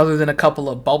 And other than a couple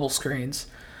of bubble screens,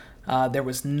 there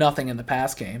was nothing in the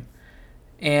pass game.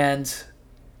 And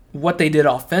what they did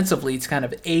offensively to kind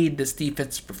of aid this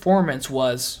defensive performance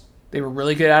was they were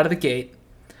really good out of the gate.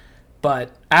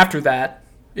 But after that,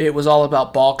 it was all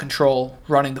about ball control,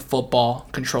 running the football,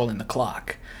 controlling the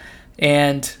clock.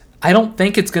 And I don't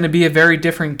think it's going to be a very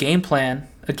different game plan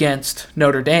against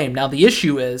Notre Dame. Now, the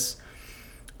issue is,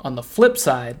 on the flip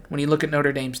side, when you look at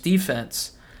Notre Dame's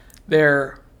defense,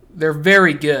 they're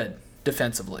very good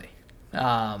defensively.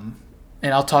 And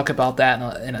I'll talk about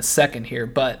that in a second here.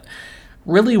 But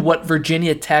really what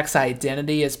Virginia Tech's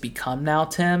identity has become now,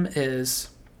 Tim, is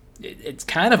it's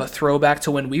kind of a throwback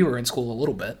to when we were in school a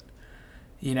little bit.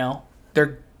 You know,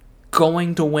 they're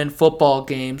going to win football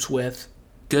games with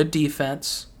good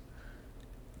defense,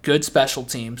 good special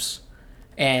teams,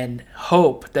 and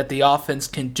hope that the offense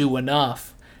can do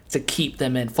enough to keep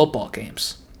them in football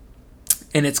games.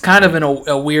 And it's kind of in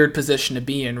a weird position to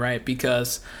be in, right?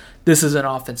 Because this is an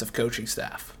offensive coaching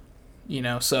staff, you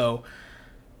know, so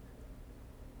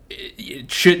it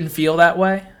shouldn't feel that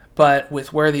way. But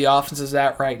with where the offense is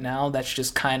at right now, that's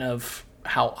just kind of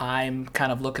how I'm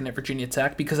kind of looking at Virginia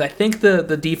Tech, because I think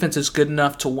the defense is good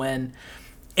enough to win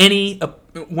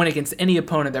against any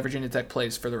opponent that Virginia Tech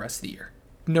plays for the rest of the year.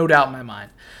 No doubt in my mind.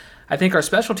 I think our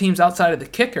special teams outside of the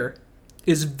kicker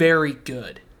is very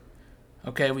good.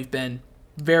 Okay, we've been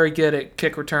very good at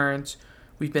kick returns.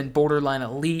 We've been borderline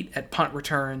elite at punt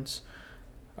returns.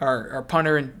 Our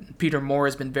punter and Peter Moore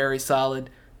has been very solid.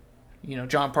 You know,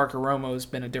 John Parker Romo has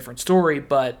been a different story,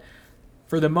 but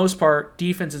for the most part,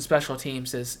 defense and special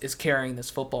teams is carrying this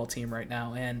football team right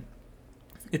now, and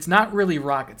it's not really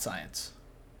rocket science.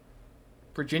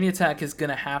 Virginia Tech is going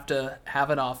to have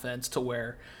an offense to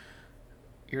where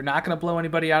you're not going to blow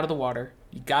anybody out of the water.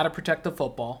 You got to protect the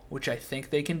football, which I think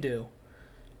they can do,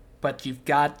 but you've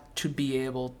got to be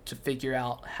able to figure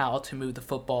out how to move the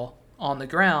football on the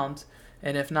ground,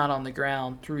 and if not on the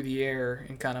ground, through the air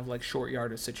in kind of like short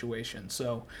yardage situations.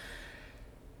 So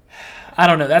I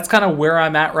don't know. That's kind of where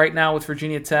I'm at right now with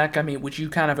Virginia Tech. I mean, would you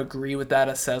kind of agree with that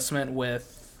assessment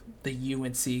with the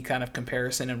UNC kind of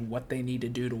comparison and what they need to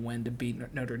do to win to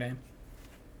beat Notre Dame?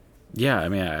 Yeah, I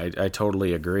mean, I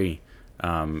totally agree.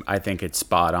 I think it's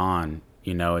spot on.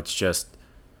 You know, it's just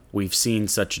we've seen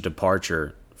such a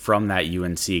departure from that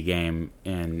UNC game,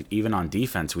 and even on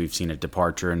defense, we've seen a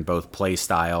departure in both play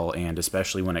style and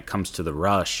especially when it comes to the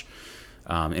rush.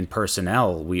 In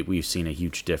personnel, we've seen a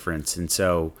huge difference. And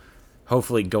so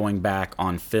hopefully going back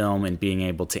on film and being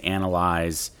able to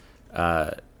analyze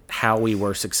how we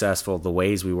were successful, the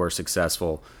ways we were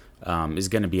successful, is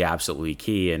going to be absolutely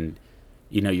key. And,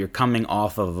 you know, you're coming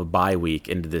off of a bye week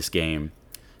into this game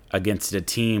against a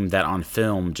team that on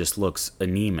film just looks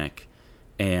anemic.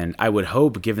 And I would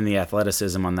hope, given the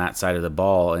athleticism on that side of the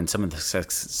ball and some of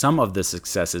the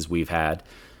successes we've had,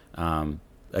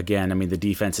 again, I mean, the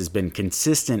defense has been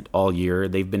consistent all year.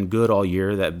 They've been good all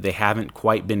year. That they haven't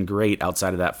quite been great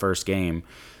outside of that first game.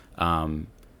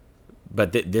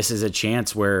 But this is a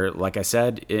chance where, like I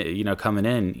said, you know, coming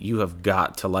in, you have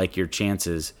got to like your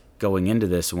chances going into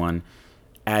this one.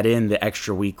 Add in the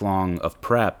extra week long of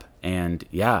prep. And,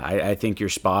 yeah, I think you're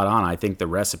spot on. I think the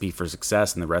recipe for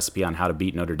success and the recipe on how to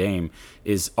beat Notre Dame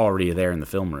is already there in the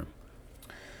film room.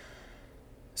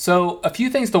 So a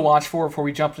few things to watch for before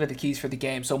we jump into the keys for the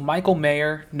game. So Michael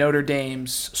Mayer, Notre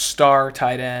Dame's star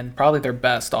tight end, probably their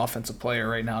best offensive player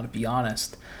right now, to be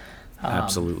honest.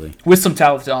 Absolutely. With some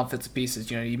talented offensive pieces.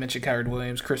 You know, you mentioned Kyron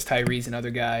Williams, Chris Tyree's another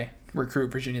guy,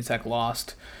 recruit Virginia Tech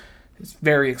lost. It's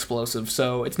very explosive.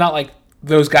 So it's not like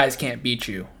those guys can't beat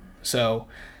you. So,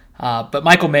 but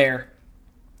Michael Mayer,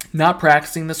 not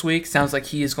practicing this week. Sounds like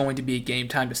he is going to be a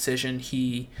game-time decision.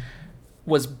 He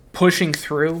was pushing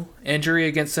through injury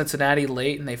against Cincinnati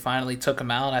late, and they finally took him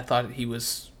out. I thought he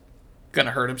was going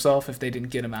to hurt himself if they didn't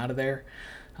get him out of there,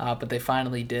 but they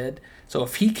finally did. So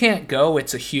if he can't go,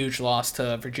 it's a huge loss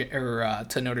to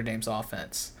to Notre Dame's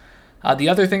offense. The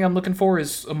other thing I'm looking for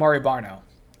is Amari Barno.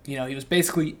 You know, he was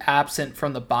basically absent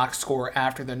from the box score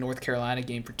after the North Carolina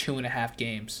game for 2.5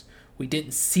 games. We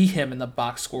didn't see him in the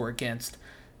box score against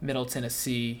Middle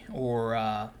Tennessee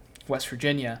or West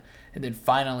Virginia. And then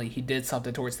finally he did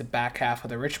something towards the back half of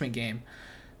the Richmond game.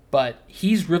 But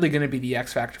he's really going to be the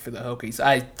X factor for the Hokies.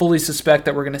 I fully suspect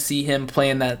that we're going to see him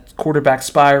playing that quarterback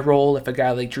spy role if a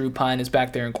guy like Drew Pine is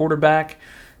back there in quarterback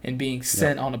and being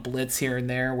sent on a blitz here and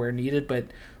there where needed. But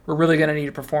we're really going to need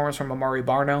a performance from Amari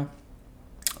Barno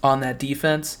on that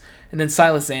defense. And then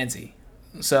Silas Zanzi.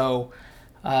 So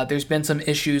there's been some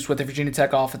issues with the Virginia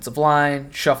Tech offensive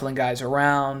line, shuffling guys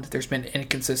around. There's been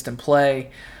inconsistent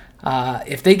play.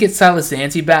 If they get Silas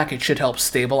Zanzi back, it should help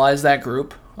stabilize that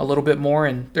group a little bit more,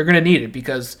 and they're going to need it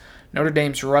because Notre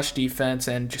Dame's rush defense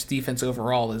and just defense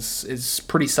overall is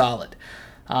pretty solid.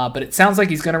 But it sounds like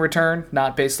he's going to return,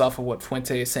 not based off of what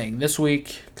Fuente is saying this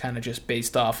week, kind of just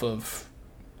based off of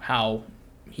how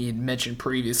he had mentioned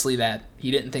previously that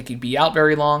he didn't think he'd be out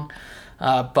very long.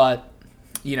 But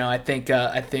I think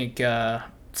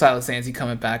Silas Zanzi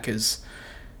coming back is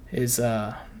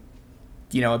a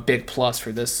big plus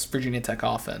for this Virginia Tech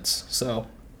offense. So,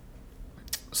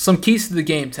 some keys to the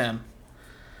game, Tim.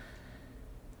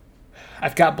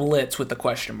 I've got blitz with the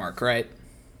question mark, right?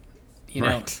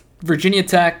 Right. Virginia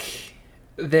Tech,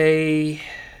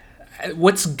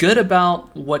 what's good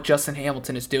about what Justin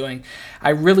Hamilton is doing, I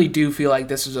really do feel like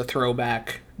this is a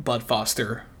throwback Bud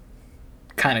Foster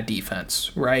kind of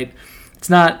defense, right? It's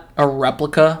not a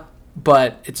replica,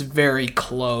 but it's very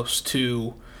close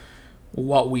to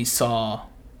what we saw,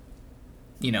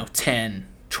 10,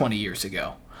 20 years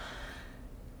ago.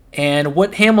 And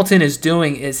what Hamilton is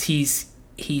doing is he's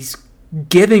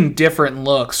giving different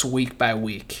looks week by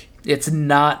week. It's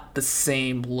not the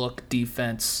same look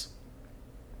defense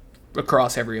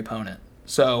across every opponent.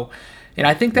 So, and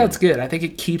I think that's good. I think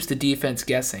it keeps the defense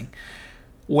guessing.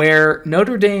 Where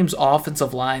Notre Dame's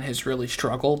offensive line has really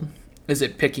struggled is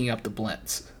at picking up the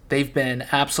blitz. They've been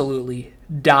absolutely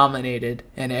dominated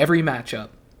in every matchup.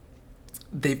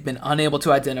 They've been unable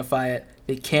to identify it.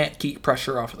 They can't keep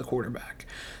pressure off of the quarterback.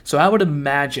 So I would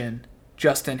imagine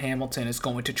Justin Hamilton is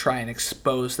going to try and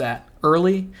expose that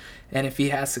early, and if he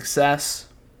has success,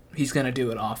 he's going to do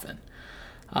it often.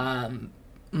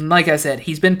 Like I said,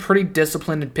 he's been pretty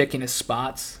disciplined in picking his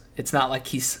spots. It's not like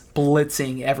he's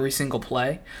blitzing every single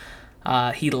play.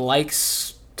 He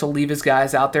likes to leave his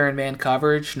guys out there in man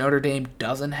coverage. Notre Dame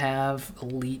doesn't have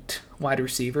elite wide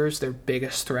receivers. Their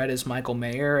biggest threat is Michael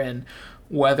Mayer, and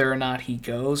whether or not he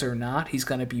goes or not, he's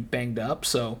going to be banged up.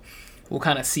 So we'll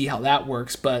kind of see how that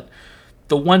works. But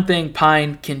the one thing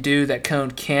Pine can do that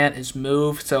Cone can't is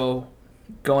move. So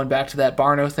going back to that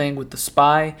Barno thing with the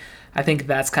spy, I think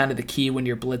that's kind of the key when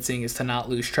you're blitzing, is to not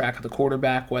lose track of the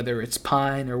quarterback, whether it's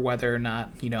Pine or whether or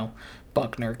not,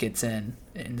 Buckner gets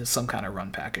into some kind of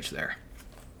run package there.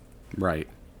 Right.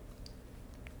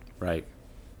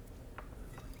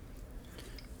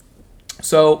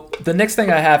 So the next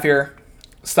thing I have here,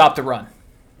 stop the run.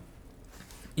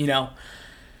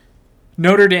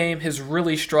 Notre Dame has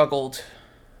really struggled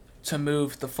to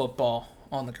move the football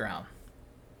on the ground.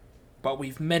 But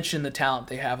we've mentioned the talent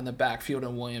they have in the backfield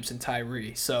in Williams and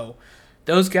Tyree. So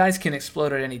those guys can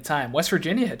explode at any time. West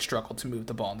Virginia had struggled to move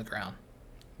the ball on the ground.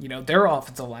 Their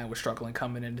offensive line was struggling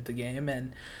coming into the game.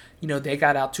 And, they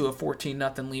got out to a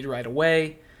 14-0 lead right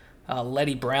away.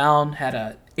 Letty Brown had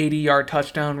a 80-yard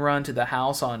touchdown run to the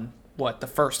house on, the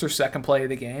first or second play of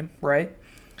the game, right?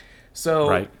 So,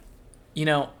 right.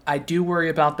 I do worry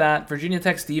about that. Virginia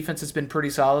Tech's defense has been pretty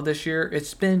solid this year.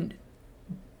 It's been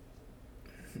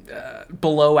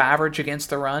below average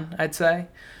against the run, I'd say.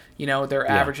 They're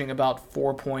averaging about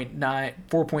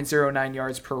 4.09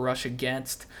 yards per rush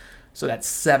against, so that's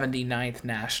 79th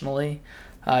nationally.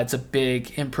 It's a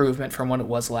big improvement from what it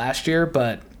was last year,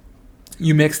 but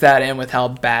you mix that in with how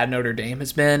bad Notre Dame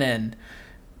has been, and,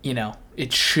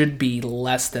 it should be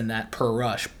less than that per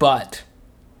rush. But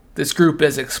this group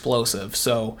is explosive,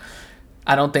 so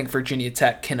I don't think Virginia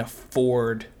Tech can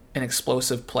afford an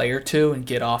explosive play or two and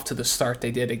get off to the start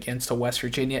they did against West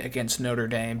Virginia, against Notre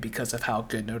Dame, because of how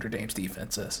good Notre Dame's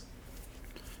defense is.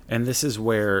 And this is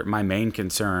where my main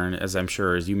concern, as I'm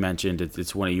sure, as you mentioned,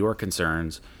 it's one of your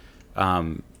concerns.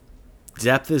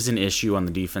 Depth is an issue on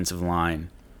the defensive line.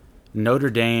 Notre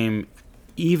Dame,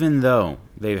 even though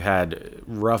they've had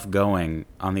rough going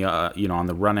on the on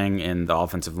the running and the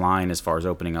offensive line as far as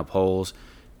opening up holes,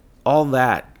 all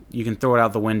that, you can throw it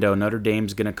out the window. Notre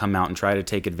Dame's going to come out and try to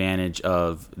take advantage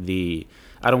of the,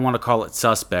 I don't want to call it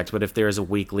suspect, but if there is a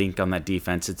weak link on that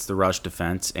defense, it's the rush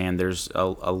defense, and there's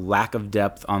a lack of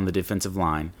depth on the defensive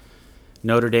line.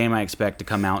 Notre Dame, I expect to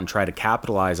come out and try to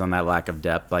capitalize on that lack of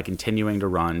depth by continuing to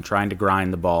run, trying to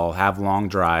grind the ball, have long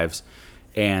drives.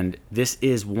 And this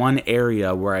is one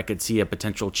area where I could see a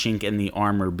potential chink in the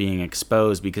armor being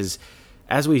exposed because,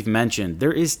 as we've mentioned,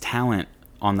 there is talent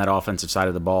on that offensive side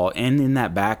of the ball and in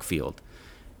that backfield.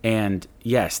 And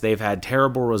yes, they've had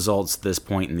terrible results at this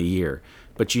point in the year,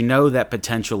 but that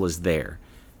potential is there.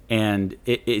 And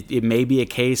it may be a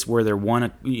case where they're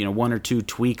one or two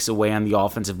tweaks away on the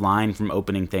offensive line from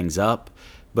opening things up,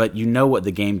 but what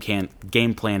the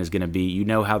game plan is going to be.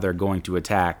 How they're going to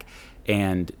attack.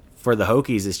 And for the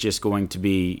Hokies, it's just going to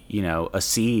be, a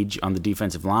siege on the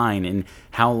defensive line. And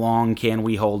how long can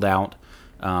we hold out?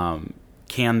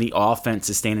 Can the offense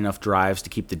sustain enough drives to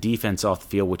keep the defense off the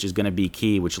field, which is going to be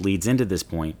key, which leads into this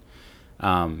point.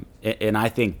 And I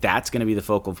think that's going to be the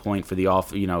focal point for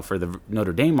for the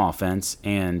Notre Dame offense.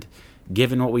 And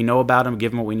given what we know about them,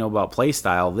 given what we know about play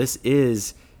style, this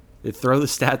is, throw the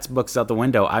stats books out the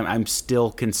window. I'm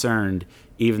still concerned,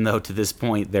 even though to this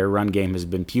point their run game has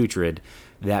been putrid,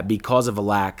 that because of a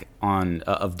lack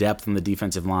of depth on the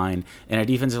defensive line, and a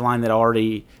defensive line that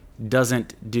already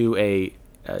doesn't do an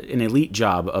elite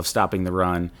job of stopping the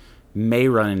run, may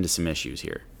run into some issues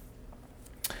here.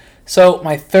 So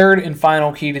my third and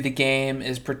final key to the game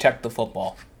is protect the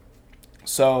football.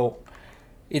 So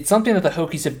it's something that the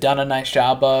Hokies have done a nice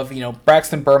job of.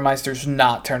 Braxton Burmeister's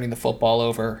not turning the football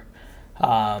over,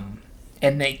 and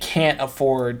they can't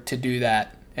afford to do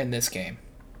that in this game.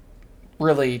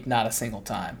 Really not a single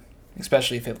time,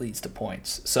 especially if it leads to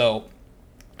points. So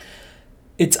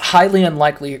it's highly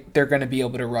unlikely they're going to be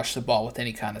able to rush the ball with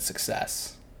any kind of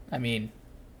success. I mean,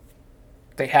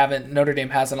 Notre Dame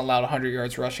hasn't allowed 100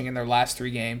 yards rushing in their last 3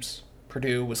 games.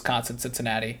 Purdue, Wisconsin,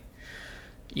 Cincinnati.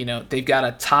 They've got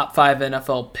a top 5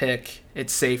 NFL pick at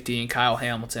safety in Kyle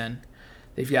Hamilton.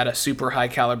 They've got a super high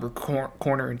caliber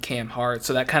corner in Cam Hart.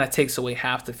 So that kind of takes away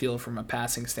half the field from a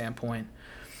passing standpoint.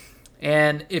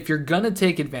 And if you're going to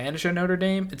take advantage of Notre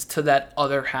Dame, it's to that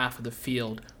other half of the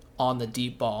field on the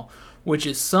deep ball, which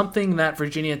is something that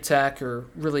Virginia Tech, or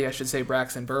really I should say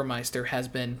Braxton Burmeister, has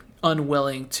been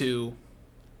unwilling to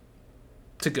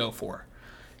go for.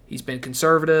 He's been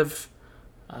conservative.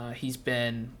 He's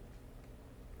been,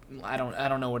 I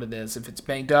don't know what it is, if it's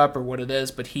banged up or what it is,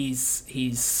 but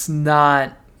he's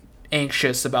not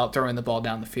anxious about throwing the ball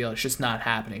down the field. It's just not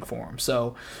happening for him.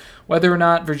 So whether or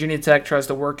not Virginia Tech tries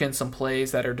to work in some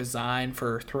plays that are designed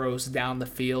for throws down the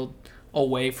field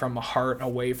away from a Hart,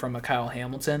 away from a Kyle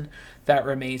Hamilton, that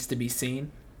remains to be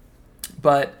seen.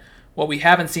 But what we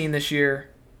haven't seen this year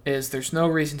is there's no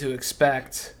reason to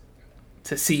expect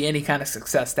to see any kind of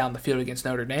success down the field against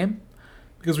Notre Dame,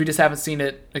 because we just haven't seen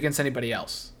it against anybody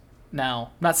else.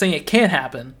 Now, I'm not saying it can't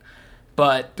happen,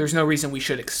 but there's no reason we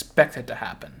should expect it to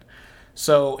happen.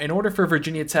 So in order for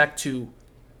Virginia Tech to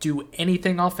do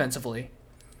anything offensively,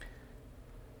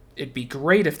 it'd be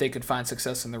great if they could find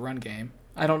success in the run game.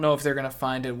 I don't know if they're going to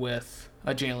find it with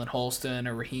a Jalen Holston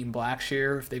or Raheem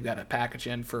Blackshear, if they've got a package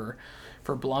in for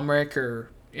Blumrick,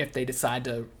 or if they decide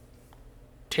to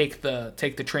take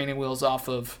the training wheels off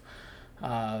of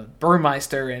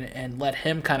Burmeister and let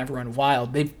him kind of run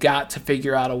wild. They've got to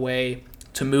figure out a way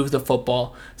to move the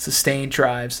football, sustain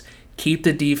drives, keep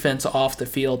the defense off the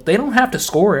field. They don't have to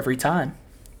score every time.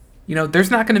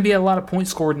 There's not going to be a lot of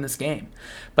points scored in this game,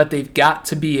 but they've got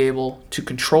to be able to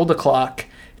control the clock,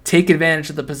 take advantage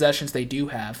of the possessions they do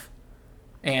have,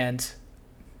 and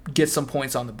get some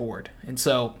points on the board. And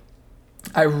so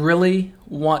I really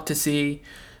want to see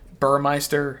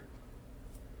Burmeister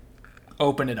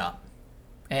open it up.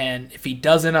 And if he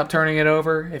does end up turning it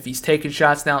over, if he's taking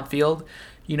shots downfield,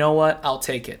 you know what? I'll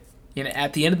take it.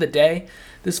 At the end of the day,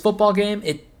 this football game,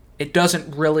 it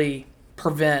doesn't really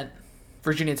prevent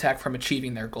Virginia Tech from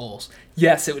achieving their goals.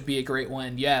 Yes, it would be a great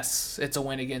win. Yes, it's a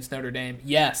win against Notre Dame.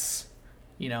 Yes,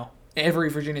 every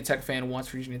Virginia Tech fan wants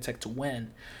Virginia Tech to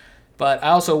win. But I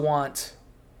also want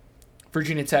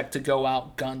Virginia Tech to go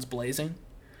out guns blazing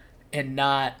and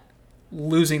not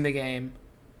losing the game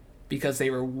because they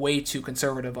were way too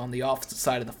conservative on the offensive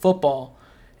side of the football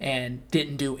and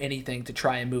didn't do anything to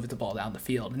try and move the ball down the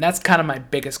field. And that's kind of my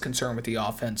biggest concern with the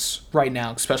offense right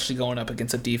now, especially going up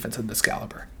against a defense of this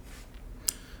caliber.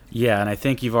 Yeah, and I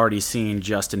think you've already seen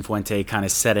Justin Fuente kind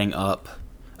of setting up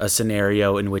a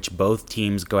scenario in which both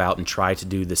teams go out and try to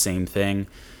do the same thing,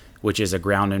 which is a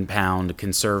ground and pound,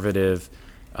 conservative,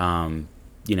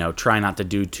 try not to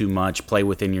do too much, play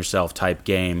within yourself type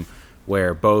game,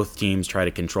 where both teams try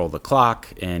to control the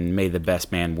clock and may the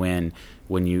best man win.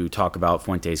 When you talk about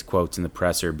Fuente's quotes in the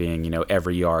presser being,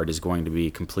 every yard is going to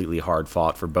be completely hard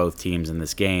fought for both teams in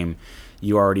this game,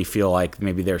 you already feel like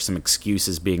maybe there's some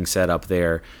excuses being set up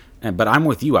there. But I'm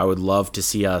with you. I would love to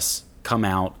see us come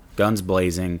out guns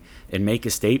blazing and make a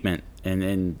statement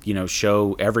and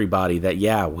show everybody that,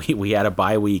 we had a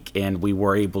bye week and we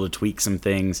were able to tweak some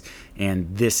things,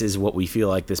 and this is what we feel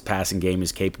like this passing game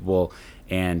is capable,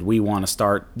 and we want to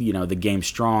start, the game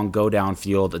strong, go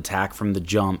downfield, attack from the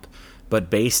jump. But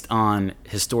based on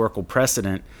historical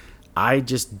precedent, I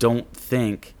just don't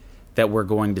think that we're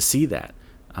going to see that.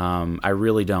 I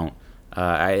really don't.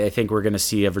 I think we're going to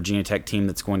see a Virginia Tech team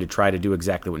that's going to try to do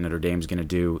exactly what Notre Dame's going to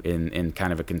do in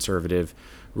kind of a conservative,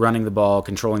 running the ball,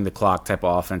 controlling the clock type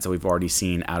of offense that we've already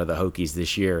seen out of the Hokies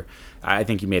this year. I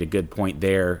think you made a good point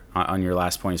there on your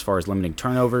last point as far as limiting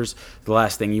turnovers. The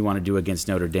last thing you want to do against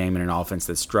Notre Dame in an offense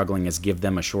that's struggling is give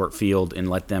them a short field and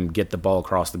let them get the ball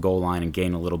across the goal line and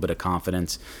gain a little bit of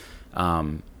confidence.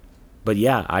 But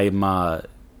yeah,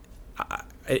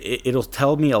 it'll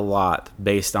tell me a lot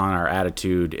based on our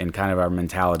attitude and kind of our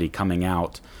mentality coming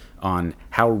out on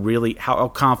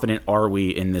how confident are we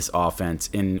in this offense,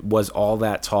 and was all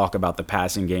that talk about the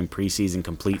passing game preseason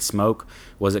complete smoke?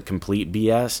 Was it complete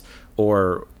BS,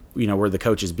 or were the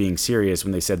coaches being serious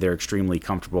when they said they're extremely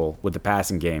comfortable with the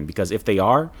passing game? Because if they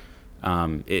are,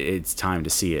 it's time to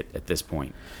see it at this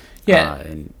point.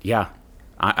 Yeah,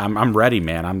 I'm ready,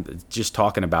 man. I'm just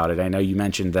talking about it. I know you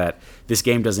mentioned that this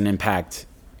game doesn't impact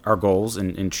our goals,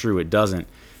 and true, it doesn't.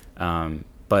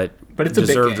 But it's a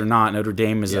deserved big game. or not, Notre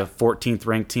Dame is a 14th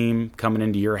ranked team coming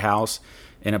into your house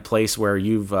in a place where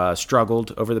you've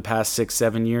struggled over the past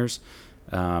 6-7 years.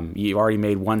 You've already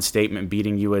made one statement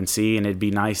beating UNC, and it'd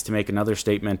be nice to make another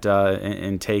statement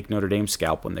and take Notre Dame's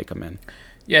scalp when they come in.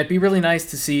 Yeah, it'd be really nice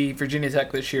to see Virginia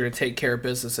Tech this year to take care of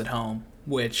business at home,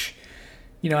 which,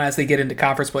 as they get into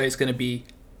conference play, is going to be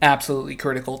absolutely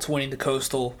critical to winning the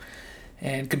Coastal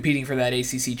and competing for that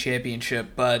ACC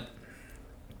championship. But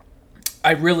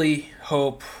I really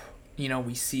hope,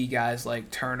 we see guys like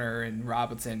Turner and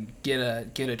Robinson get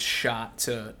a shot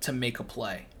to make a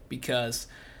play, because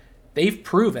they've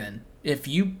proven if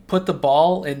you put the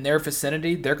ball in their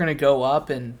vicinity, they're going to go up,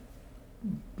 and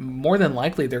more than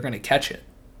likely they're going to catch it.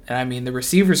 And I mean, the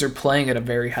receivers are playing at a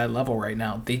very high level right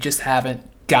now. They just haven't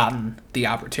gotten the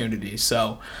opportunity.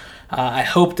 So I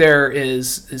hope there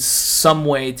is some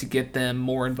way to get them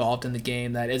more involved in the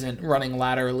game that isn't running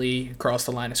laterally across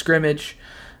the line of scrimmage,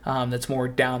 that's more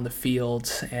down the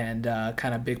field and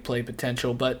kind of big play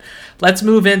potential. But let's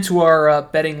move into our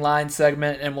betting line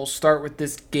segment, and we'll start with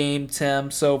this game,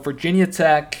 Tim. So Virginia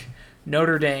Tech,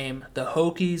 Notre Dame, the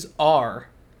Hokies are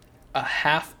a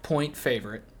half-point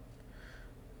favorite.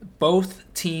 Both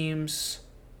teams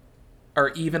are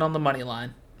even on the money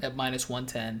line at minus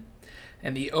 110.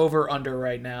 And the over-under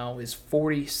right now is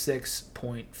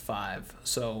 46.5.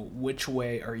 So which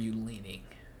way are you leaning?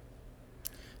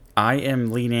 I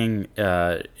am leaning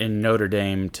in Notre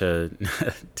Dame to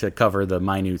to cover the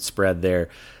minute spread there.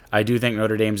 I do think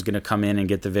Notre Dame's going to come in and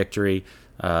get the victory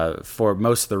for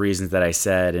most of the reasons that I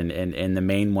said, and the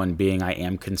main one being I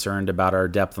am concerned about our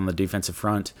depth on the defensive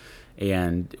front.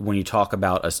 And when you talk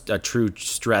about a true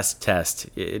stress test,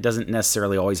 it doesn't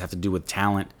necessarily always have to do with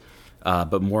talent,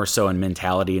 but more so in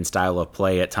mentality and style of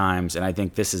play at times. And I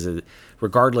think this is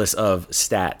regardless of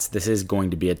stats, this is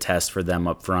going to be a test for them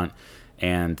up front.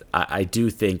 And I do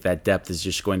think that depth is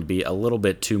just going to be a little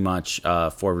bit too much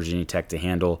for Virginia Tech to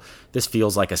handle. This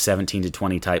feels like a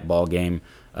 17-20 type ball game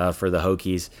for the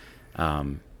Hokies.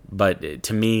 But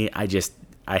to me,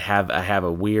 I have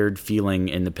a weird feeling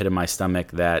in the pit of my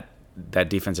stomach that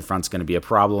defensive front's going to be a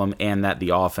problem, and that the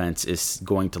offense is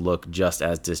going to look just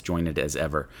as disjointed as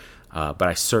ever. But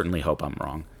I certainly hope I'm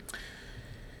wrong.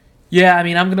 Yeah, I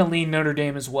mean, I'm going to lean Notre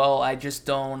Dame as well. I just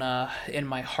don't, in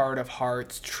my heart of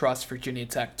hearts, trust Virginia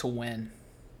Tech to win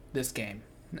this game.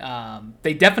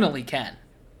 They definitely can.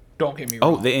 Don't get me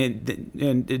wrong.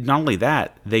 And not only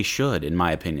that, they should, in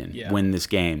my opinion, win this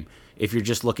game. If you're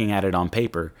just looking at it on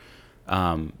paper.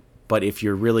 But if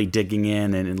you're really digging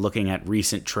in and looking at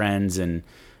recent trends and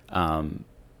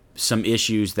some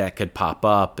issues that could pop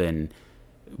up, and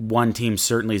one team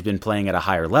certainly has been playing at a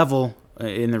higher level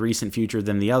in the recent future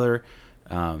than the other,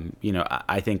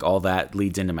 I think all that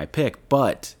leads into my pick.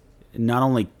 But not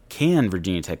only can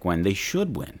Virginia Tech win, they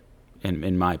should win,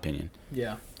 in my opinion.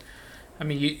 Yeah. I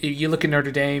mean, you look at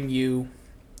Notre Dame, you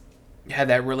had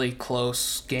that really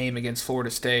close game against Florida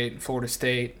State. Florida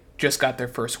State just got their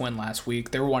first win last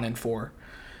week. They're 1-4.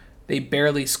 They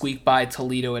barely squeaked by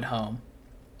Toledo at home.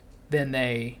 Then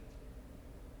they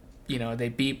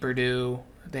beat Purdue.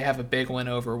 They have a big win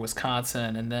over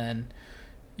Wisconsin, and then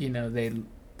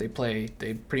they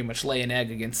pretty much lay an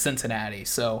egg against Cincinnati.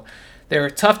 So they're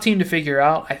a tough team to figure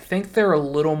out. I think they're a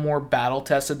little more battle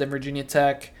tested than Virginia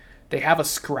Tech. They have a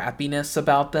scrappiness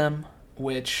about them,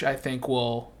 which I think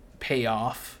will pay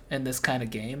off in this kind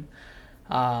of game.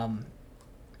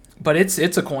 But it's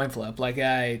a coin flip.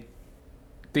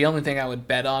 The only thing I would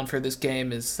bet on for this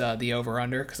game is the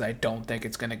over-under, because I don't think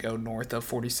it's going to go north of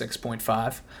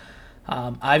 46.5.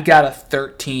 I've got a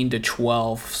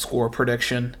 13-12 score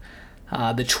prediction.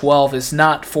 The 12 is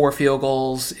not 4 field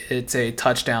goals. It's a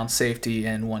touchdown, safety,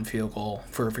 and 1 field goal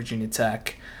for Virginia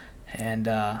Tech. And,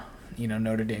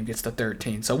 Notre Dame gets the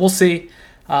 13. So we'll see.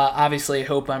 Obviously, I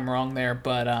hope I'm wrong there,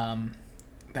 but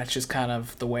that's just kind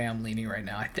of the way I'm leaning right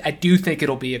now. I do think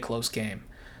it'll be a close game.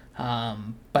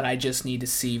 But I just need to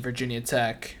see Virginia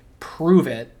Tech prove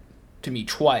it to me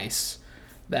twice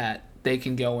that they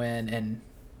can go in and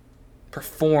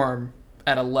perform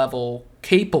at a level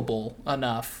capable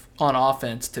enough on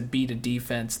offense to beat a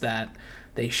defense that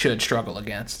they should struggle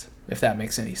against, if that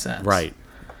makes any sense. Right.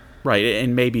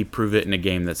 And maybe prove it in a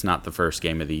game that's not the first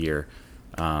game of the year.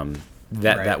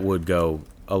 That would go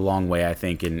a long way, I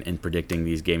think, in predicting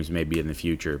these games maybe in the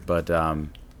future. But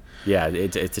yeah,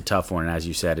 it's a tough one. And as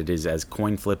you said, it is as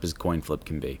coin flip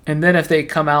can be. And then if they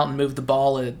come out and move the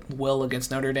ball at will against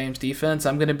Notre Dame's defense,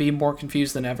 I'm going to be more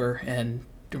confused than ever and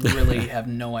really have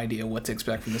no idea what to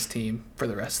expect from this team for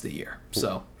the rest of the year.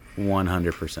 So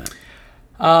 100%.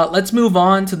 Let's move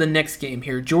on to the next game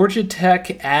here. Georgia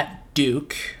Tech at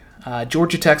Duke.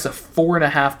 Georgia Tech's a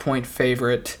 4.5-point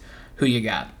favorite. Who you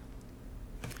got?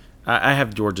 I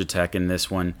have Georgia Tech in this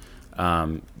one.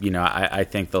 I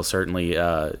think they'll certainly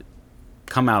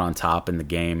come out on top in the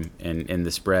game, and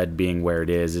the spread being where it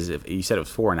is if you said it was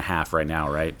 4.5 right now,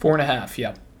 right? 4.5,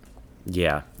 yep.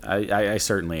 Yeah, I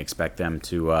certainly expect them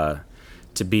to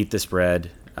beat the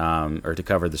spread or to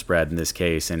cover the spread in this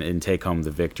case and take home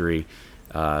the victory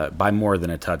by more than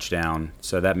a touchdown.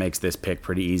 So that makes this pick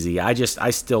pretty easy. I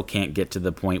still can't get to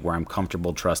the point where I'm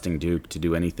comfortable trusting Duke to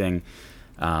do anything.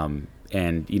 And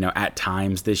at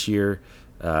times this year,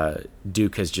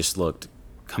 Duke has just looked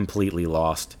completely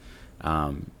lost.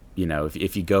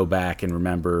 If you go back and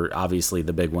remember, obviously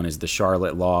the big one is the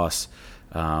Charlotte loss.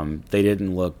 They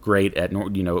didn't look great at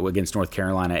against North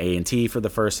Carolina A&T for the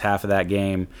first half of that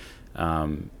game.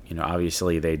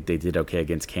 Obviously they did okay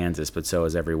against Kansas, but so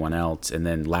has everyone else. And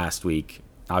then last week,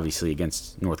 obviously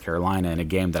against North Carolina in a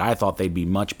game that I thought they'd be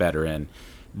much better in,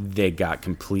 they got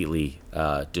completely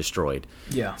destroyed.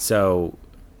 Yeah. So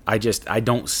I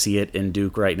don't see it in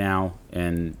Duke right now.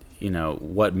 And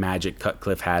what magic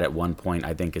Cutcliffe had at one point,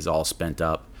 I think is all spent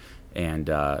up. And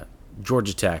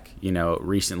Georgia Tech,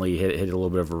 recently hit a little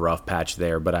bit of a rough patch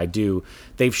there, but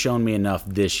they've shown me enough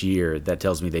this year that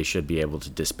tells me they should be able to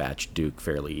dispatch Duke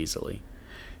fairly easily.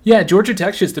 Yeah, Georgia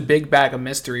Tech's just a big bag of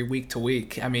mystery week to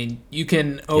week. I mean, you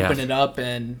can open it up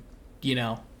and,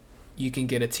 you can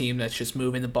get a team that's just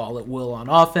moving the ball at will on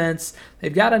offense.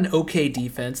 They've got an okay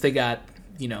defense. They got,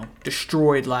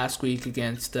 destroyed last week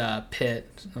against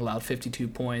Pitt, allowed 52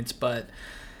 points, but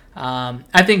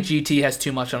I think GT has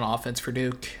too much on offense for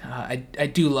Duke. I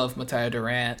do love Matayo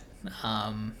Durant.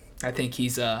 I think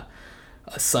he's a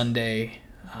Sunday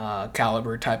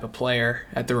caliber type of player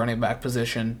at the running back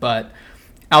position. But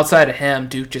outside of him,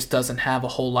 Duke just doesn't have a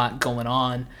whole lot going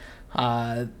on.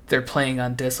 They're playing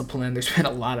undisciplined. There's been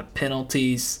a lot of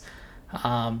penalties.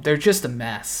 They're just a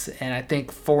mess. And I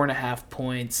think 4.5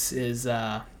 points is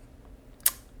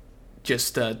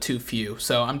just too few.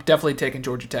 So I'm definitely taking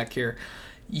Georgia Tech here.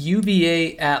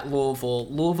 UVA at Louisville.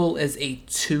 Louisville is a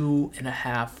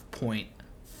 2.5-point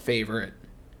favorite.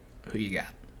 Who you got?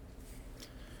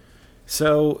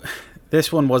 So this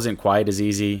one wasn't quite as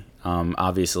easy,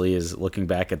 obviously, as looking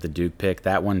back at the Duke pick.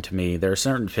 That one, to me, there are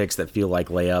certain picks that feel like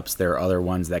layups. There are other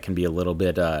ones that can be a little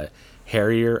bit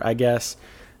hairier, I guess.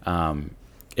 And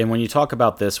when you talk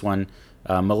about this one,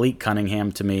 Malik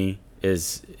Cunningham, to me,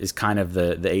 is kind of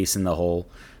the ace in the hole.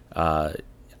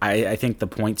 I think the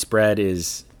point spread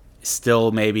is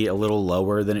still maybe a little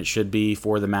lower than it should be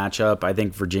for the matchup. I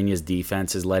think Virginia's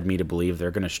defense has led me to believe they're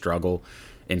going to struggle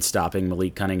in stopping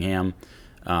Malik Cunningham.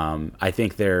 I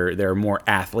think there are more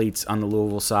athletes on the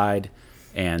Louisville side.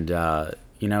 And,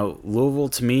 Louisville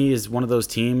to me is one of those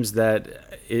teams that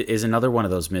is another one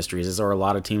of those mysteries. As are a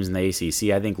lot of teams in the ACC.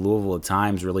 I think Louisville at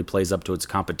times really plays up to its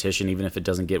competition, even if it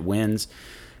doesn't get wins.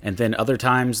 And then other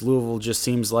times, Louisville just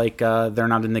seems like they're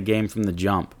not in the game from the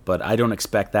jump. But I don't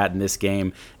expect that in this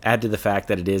game. Add to the fact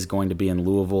that it is going to be in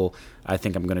Louisville, I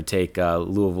think I'm going to take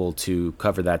Louisville to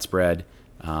cover that spread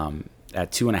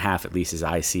at 2.5 at least as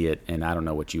I see it. And I don't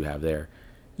know what you have there.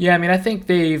 Yeah, I mean, I think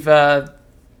they've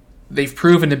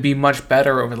proven to be much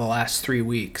better over the last 3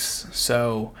 weeks.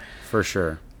 So for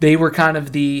sure. They were kind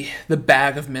of the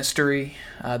bag of mystery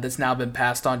that's now been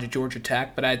passed on to Georgia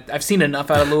Tech. But I've seen enough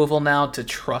out of Louisville now to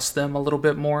trust them a little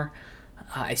bit more.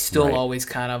 I still always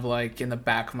kind of like in the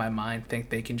back of my mind think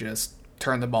they can just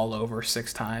turn the ball over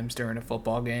 6 times during a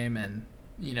football game and,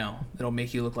 it'll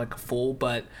make you look like a fool.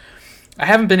 But I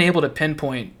haven't been able to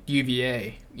pinpoint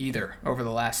UVA either over the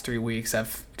last 3 weeks.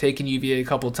 I've taken UVA a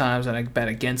couple of times and I bet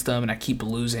against them and I keep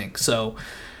losing. So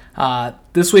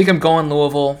this week I'm going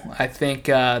Louisville. I think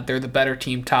they're the better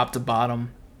team top to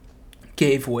bottom.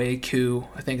 Gave Waku,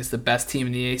 I think, is the best team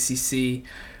in the ACC.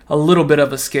 A little bit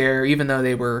of a scare, even though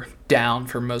they were down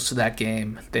for most of that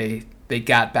game. They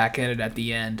got back in it at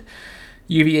the end.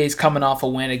 UVA's coming off a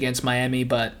win against Miami,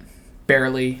 but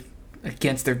barely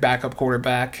against their backup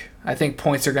quarterback. I think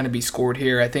points are going to be scored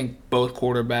here. I think both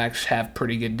quarterbacks have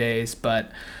pretty good days,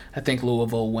 but I think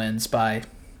Louisville wins by,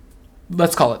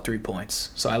 let's call it 3 points.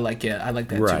 So I like that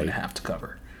 2.5 to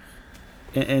cover.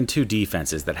 And 2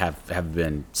 defenses that have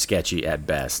been sketchy at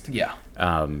best. Yeah.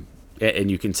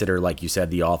 and you consider, like you said,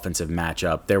 the offensive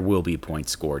matchup, there will be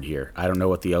points scored here. I don't know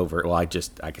what the over. Well, I can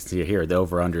see it here. The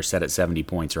over/under set at 70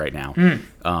 points right now.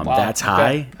 Wow. That's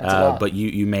high, That's but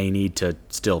you may need to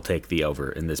still take the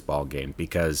over in this ball game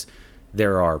because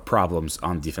there are problems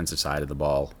on the defensive side of the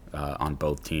ball on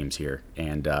both teams here,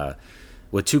 and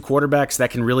with two quarterbacks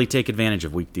that can really take advantage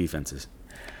of weak defenses.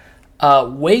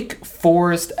 Wake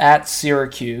Forest at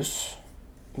Syracuse.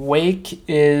 Wake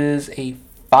is a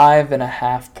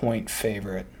 5.5-point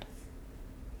favorite.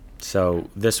 So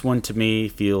this one to me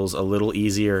feels a little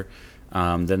easier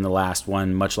than the last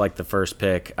one. Much like the first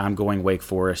pick, I'm going Wake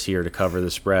Forest here to cover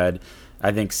the spread.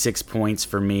 I think 6 points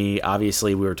for me.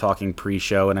 Obviously, we were talking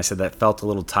pre-show, and I said that felt a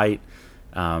little tight.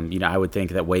 I would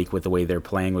think that Wake, with the way they're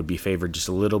playing, would be favored just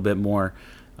a little bit more.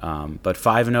 But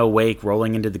 5-0 Wake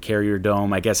rolling into the Carrier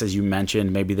Dome, I guess as you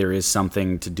mentioned, maybe there is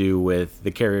something to do with the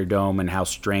Carrier Dome and how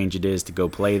strange it is to go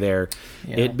play there.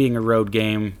 Yeah. It being a road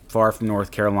game, far from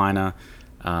North Carolina.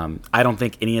 I don't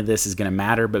think any of this is going to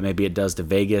matter, but maybe it does to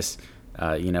Vegas.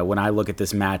 When I look at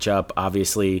this matchup,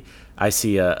 obviously I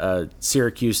see a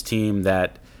Syracuse team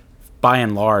that, by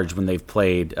and large, when they've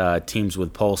played teams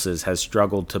with pulses, has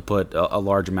struggled to put a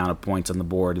large amount of points on the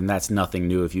board, and that's nothing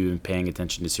new if you've been paying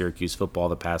attention to Syracuse football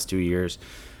the past 2 years.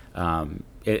 And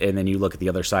then you look at the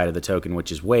other side of the token,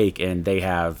 which is Wake, and they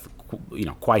have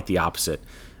quite the opposite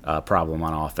problem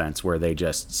on offense, where they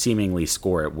just seemingly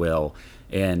score at will.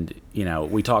 And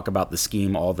we talk about the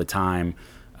scheme all the time,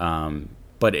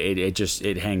 but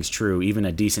it hangs true. Even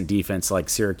a decent defense like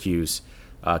Syracuse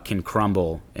can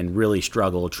crumble and really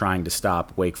struggle trying to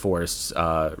stop Wake Forest's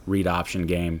read option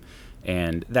game,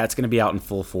 and that's going to be out in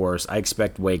full force. I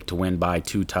expect Wake to win by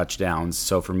 2 touchdowns,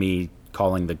 so for me,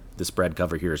 calling the spread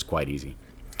cover here is quite easy.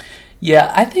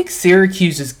 Yeah, I think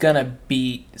Syracuse is going to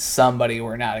beat somebody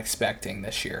we're not expecting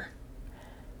this year.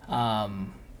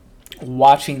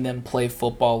 Watching them play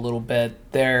football a little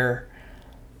bit, their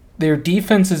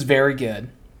defense is very good.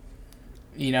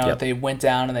 Yep. They went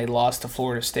down and they lost to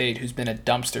Florida State, who's been a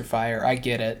dumpster fire. I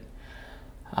get it.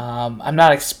 I'm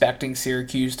not expecting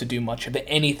Syracuse to do much of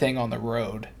anything on the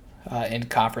road in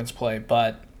conference play,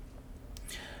 but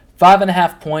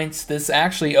 5.5 points. This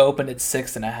actually opened at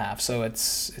 6.5, so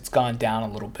it's gone down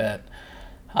a little bit.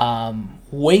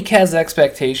 Wake has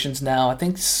expectations now. I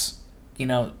think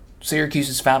Syracuse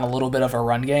has found a little bit of a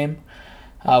run game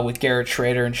with Garrett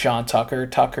Schrader and Sean Tucker.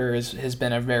 Tucker has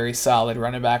been a very solid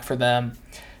running back for them.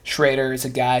 Schrader is a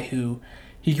guy who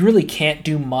he really can't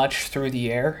do much through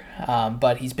the air,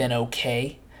 but he's been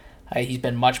okay. He's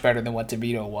been much better than what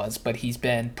DeVito was, but he's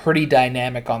been pretty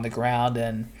dynamic on the ground,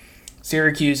 and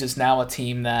Syracuse is now a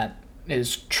team that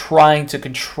is trying to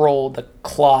control the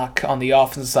clock on the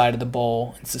offensive side of the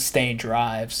ball and sustain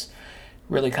drives,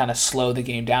 really kind of slow the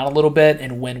game down a little bit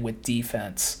and win with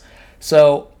defense.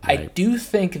 So right. I do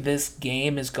think this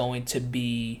game is going to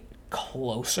be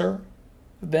closer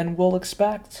than we'll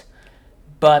expect,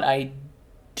 but I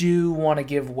do want to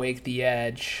give Wake the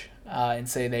edge and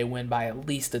say they win by at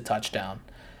least a touchdown.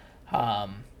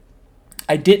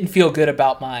 I didn't feel good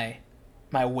about my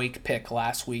Wake pick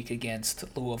last week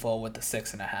against Louisville with the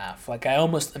 6.5. I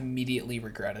almost immediately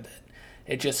regretted it.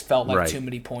 It just felt like too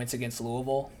many points against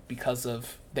Louisville because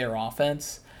of their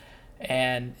offense.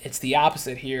 And it's the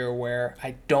opposite here, where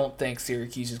I don't think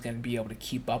Syracuse is going to be able to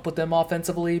keep up with them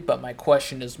offensively, but my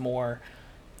question is more,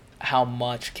 how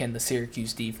much can the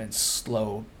Syracuse defense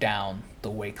slow down the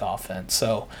Wake offense?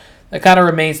 So that kind of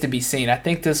remains to be seen. I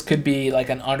think this could be like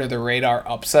an under-the-radar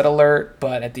upset alert,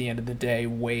 but at the end of the day,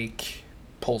 Wake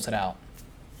pulls it out.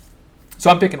 So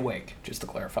I'm picking Wake, just to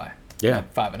clarify. Yeah.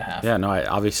 5.5. Yeah, no,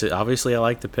 obviously I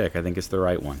like the pick. I think it's the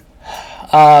right one.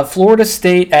 Florida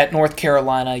State at North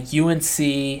Carolina. UNC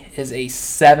is a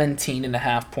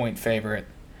 17.5-point favorite.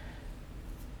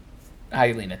 How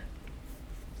you leaning?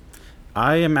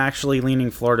 I am actually leaning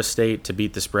Florida State to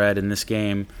beat the spread in this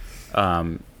game.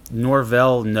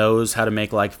 Norvell knows how to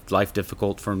make life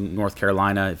difficult for North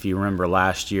Carolina. If you remember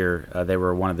last year, they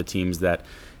were one of the teams that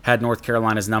had North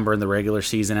Carolina's number in the regular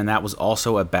season, and that was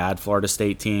also a bad Florida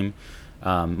State team,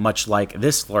 much like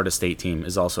this Florida State team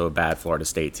is also a bad Florida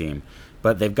State team.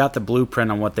 But they've got the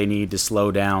blueprint on what they need to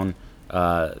slow down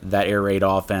that air raid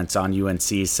offense on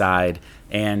UNC's side.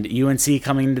 And UNC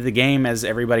coming into the game, as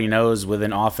everybody knows, with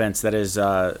an offense that is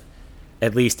at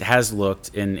least has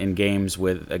looked in games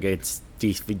against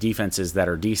defenses that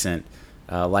are decent,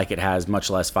 like it has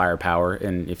much less firepower.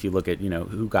 And if you look at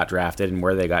who got drafted and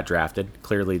where they got drafted,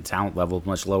 clearly the talent level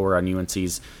much lower on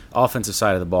UNC's offensive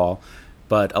side of the ball.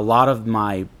 But a lot of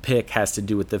my pick has to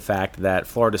do with the fact that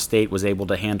Florida State was able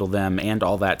to handle them and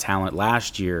all that talent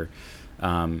last year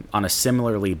on a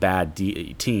similarly bad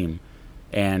team.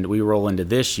 And we roll into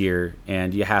this year,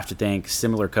 and you have to think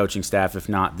similar coaching staff, if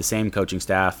not the same coaching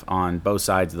staff on both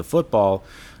sides of the football,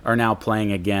 are now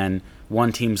playing again.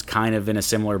 One team's kind of in a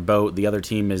similar boat. The other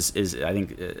team is I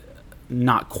think,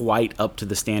 not quite up to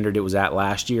the standard it was at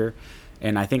last year.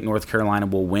 And I think North Carolina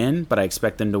will win, but I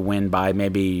expect them to win by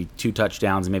maybe 2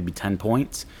 touchdowns, maybe 10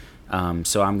 points.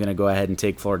 So I'm going to go ahead and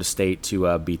take Florida State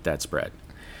to beat that spread.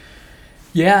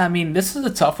 Yeah, I mean, this is a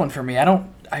tough one for me.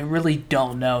 I really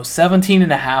don't know.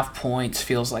 17.5 points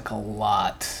feels like a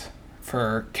lot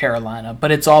for Carolina,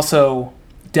 but it's also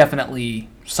definitely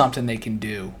something they can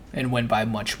do and win by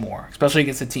much more, especially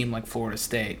against a team like Florida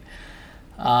State.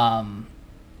 I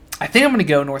think I'm going to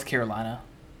go North Carolina.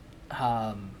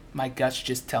 My gut's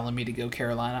just telling me to go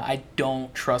Carolina. I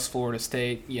don't trust Florida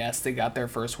State. Yes, they got their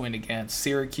first win against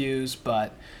Syracuse,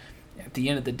 but at the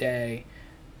end of the day,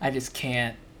 I just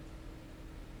can't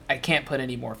put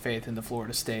any more faith into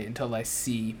Florida State until I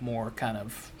see more kind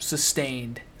of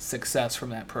sustained success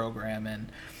from that program.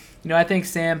 And, I think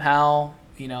Sam Howell,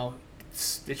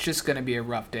 it's just going to be a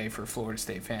rough day for Florida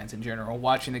State fans in general.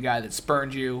 Watching the guy that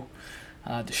spurned you,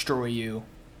 destroy you,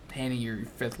 handing your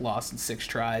 5th loss in 6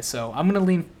 tries. So I'm going to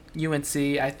lean UNC.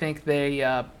 I think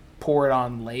they pour it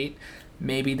on late.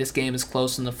 Maybe this game is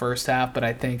close in the first half, but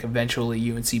I think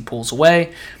eventually UNC pulls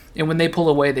away. And when they pull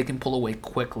away, they can pull away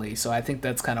quickly. So I think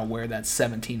that's kind of where that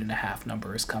 17.5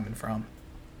 number is coming from.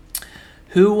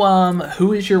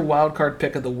 Who is your wild card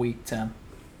pick of the week, Tim?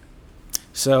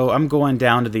 So I'm going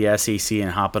down to the SEC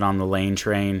and hopping on the Lane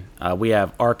train. We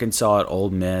have Arkansas at Ole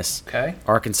Miss. Okay.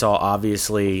 Arkansas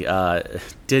obviously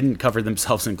didn't cover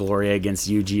themselves in glory against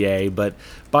UGA, but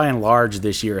by and large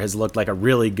this year has looked like a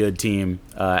really good team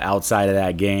outside of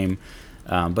that game.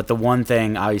 But the one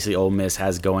thing obviously Ole Miss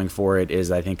has going for it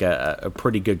is I think a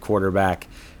pretty good quarterback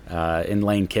in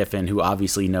Lane Kiffin, who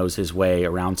obviously knows his way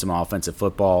around some offensive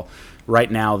football.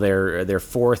 Right now they're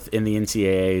 4th in the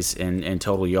NCAAs in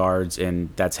total yards, and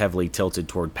that's heavily tilted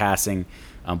toward passing.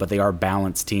 But they are a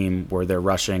balanced team where they're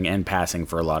rushing and passing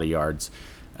for a lot of yards.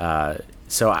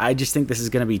 So I just think this is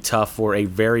going to be tough for a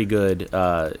very good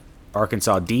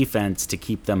Arkansas defense to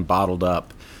keep them bottled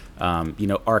up.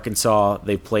 Arkansas,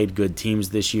 they've played good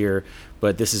teams this year,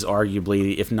 but this is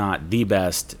arguably, if not the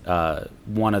best,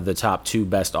 one of the top 2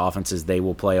 best offenses they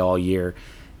will play all year.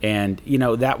 And,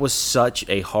 that was such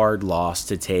a hard loss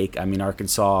to take. I mean,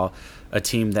 Arkansas, a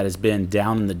team that has been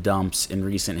down in the dumps in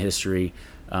recent history.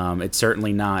 It's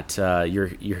certainly not your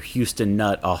Houston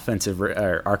Nutt offensive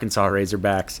or Arkansas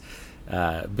Razorbacks,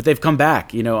 but they've come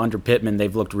back. Under Pittman,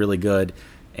 they've looked really good.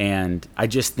 And I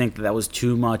just think that was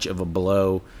too much of a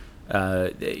blow.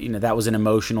 That was an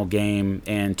emotional game,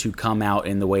 and to come out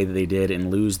in the way that they did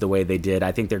and lose the way they did,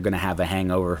 I think they're going to have a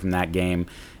hangover from that game.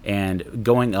 And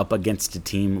going up against a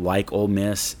team like Ole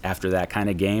Miss after that kind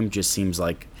of game just seems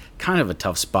like kind of a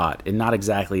tough spot, and not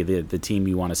exactly the team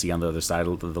you want to see on the other side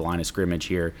of the line of scrimmage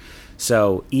here.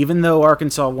 So even though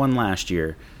Arkansas won last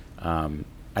year,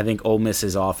 I think Ole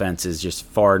Miss's offense is just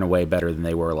far and away better than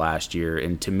they were last year.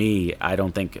 And to me, I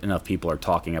don't think enough people are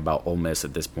talking about Ole Miss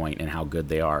at this point and how good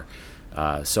they are.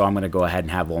 So I'm going to go ahead and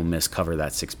have Ole Miss cover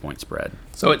that 6-point spread.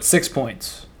 So it's 6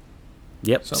 points.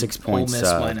 Yep, so 6 points.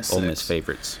 Ole Miss, Ole Miss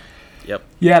favorites. Yep.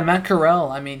 Yeah, Matt Corral.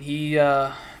 I mean, he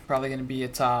probably going to be a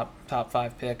top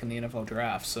 5 pick in the NFL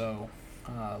draft. So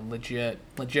legit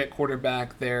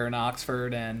quarterback there in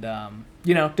Oxford, and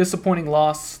disappointing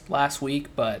loss last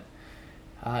week, but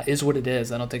is what it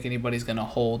is. I don't think anybody's going to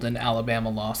hold an Alabama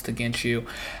loss against you.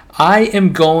 I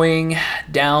am going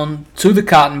down to the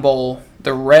Cotton Bowl,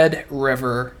 the Red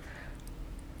River,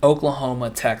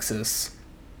 Oklahoma, Texas.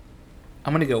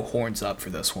 I'm going to go horns up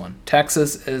for this one.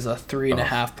 Texas is a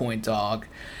 3.5-point dog.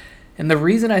 And the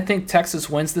reason I think Texas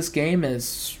wins this game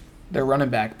is their running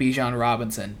back, Bijan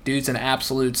Robinson. Dude's an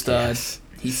absolute stud. Yes.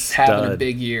 He's having a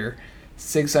big year.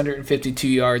 652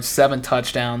 yards, 7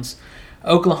 touchdowns.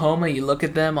 Oklahoma, you look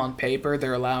at them on paper,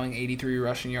 they're allowing 83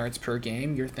 rushing yards per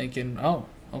game. You're thinking, oh,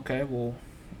 okay, well,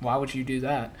 why would you do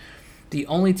that? The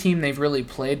only team they've really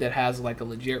played that has like a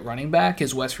legit running back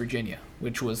is West Virginia,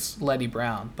 which was Letty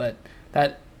Brown. But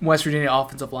that West Virginia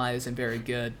offensive line isn't very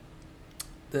good.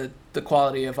 The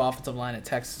quality of offensive line at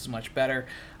Texas is much better.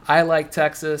 I like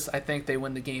Texas. I think they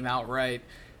win the game outright.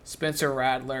 Spencer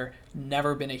Rattler,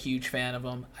 never been a huge fan of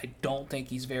him. I don't think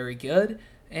he's very good.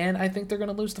 And I think they're going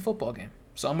to lose the football game.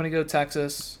 So I'm going to go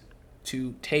Texas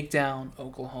to take down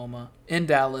Oklahoma. In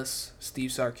Dallas, Steve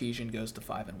Sarkisian goes to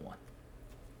 5-1.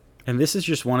 And this is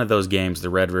just one of those games, the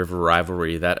Red River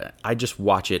rivalry, that I just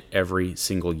watch it every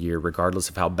single year, regardless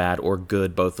of how bad or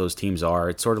good both those teams are.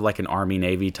 It's sort of like an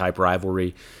Army-Navy type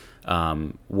rivalry.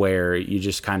 where you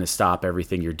just kind of stop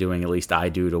everything you're doing. At least I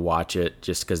do, to watch it,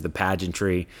 just because the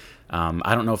pageantry.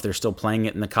 I don't know if they're still playing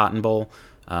it in the Cotton Bowl,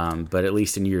 but at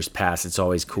least in years past, it's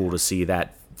always cool to see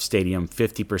that stadium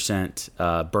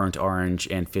 50% burnt orange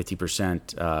and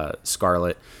 50%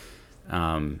 scarlet.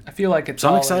 I feel like it's so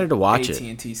I'm excited to watch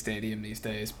AT&T Stadium these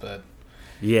days, but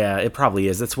yeah, it probably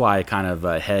is. That's why I kind of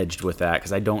hedged with that,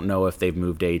 because I don't know if they've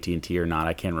moved to AT&T or not.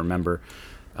 I can't remember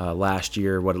last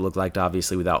year what it looked like,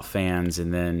 obviously without fans,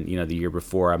 and then the year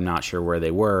before I'm not sure where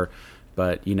they were.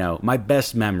 But my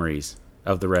best memories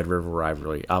of the Red River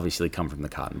rivalry obviously come from the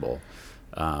Cotton Bowl.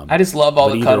 I just love all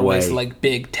the cutaways to like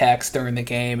big text during the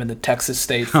game and the Texas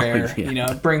State Fair.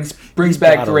 Yeah. It brings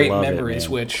back great memories.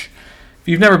 Which, if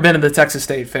you've never been to the Texas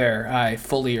State Fair, I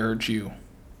fully urge you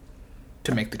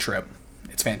to make the trip.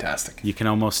 It's fantastic. You can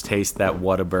almost taste that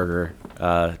Whataburger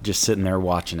just sitting there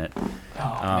watching it.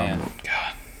 Oh man,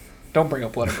 God! Don't bring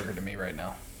up Whataburger to me right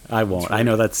now. I won't. I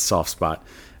know that's a soft spot.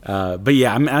 But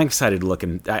yeah, I'm excited to look.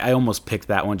 And I almost picked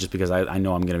that one just because I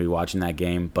know I'm going to be watching that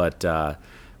game, but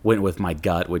went with my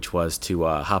gut, which was to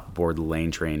hop aboard the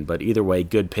Lane train. But either way,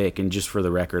 good pick. And just for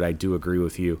the record, I do agree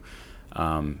with you.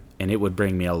 And it would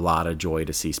bring me a lot of joy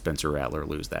to see Spencer Rattler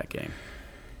lose that game.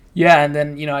 Yeah, and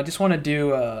then, I just want to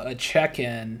do a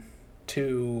check-in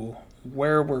to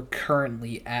where we're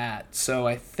currently at. So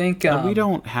I think... we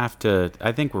don't have to...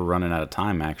 I think we're running out of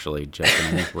time, actually, Justin.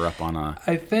 I think we're up on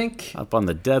up on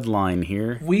the deadline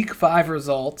here. Week 5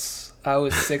 results. I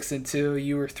was 6-2.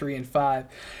 You were 3-5.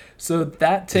 So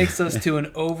that takes us to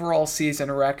an overall season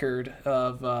record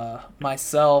of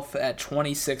myself at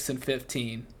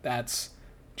 26-15. That's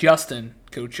Justin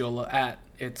Coachiola at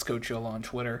It's Coachiola on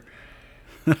Twitter.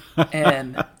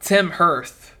 And Tim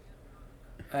Hirth,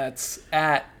 that's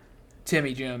at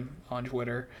Timmy Jim on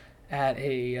Twitter, at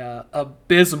a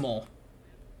abysmal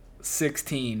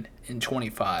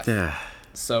 16-25. Yeah.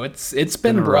 So it's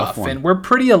been rough, and we're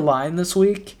pretty aligned this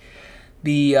week.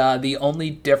 The only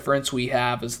difference we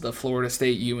have is the Florida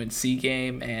State UNC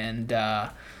game and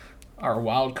our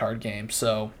wild card game.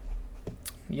 So,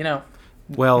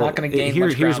 well, not going to gain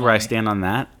much here's ground where on I me. stand on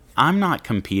that. I'm not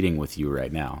competing with you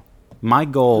right now. My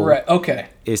goal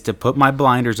is to put my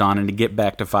blinders on and to get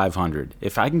back to 500.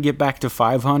 If I can get back to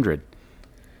 500,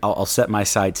 I'll set my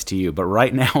sights to you. But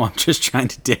right now, I'm just trying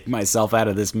to dig myself out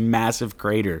of this massive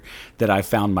crater that I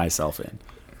found myself in.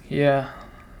 Yeah.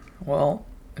 Well,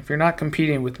 if you're not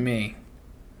competing with me,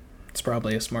 it's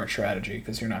probably a smart strategy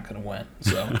because you're not going to win.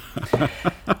 So.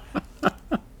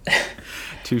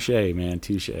 Touche, man.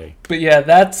 Touche. But yeah,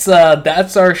 that's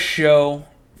our show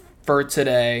for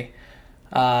today.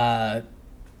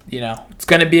 It's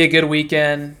going to be a good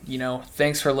weekend.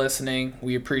 Thanks for listening.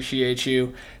 We appreciate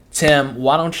you. Tim,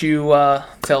 why don't you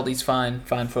tell these fine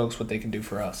folks what they can do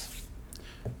for us?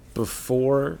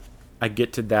 Before I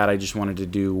get to that, I just wanted to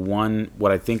do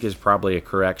what I think is probably a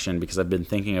correction, because I've been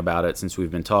thinking about it since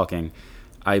we've been talking.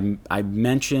 I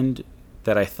mentioned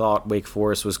that I thought Wake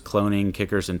Forest was cloning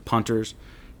kickers and punters,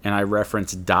 and I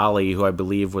referenced Dolly, who I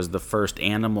believe was the first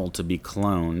animal to be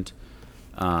cloned.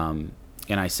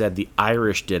 And I said the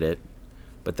Irish did it,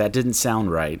 but that didn't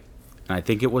sound right. And I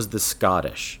think it was the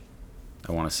Scottish,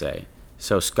 I want to say.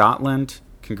 So Scotland,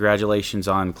 congratulations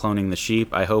on cloning the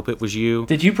sheep. I hope it was you.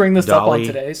 Did you bring this Dolly, up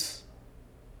on today's?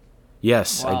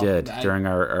 Yes, wow, I did, during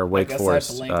our Wake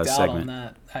Forest segment. On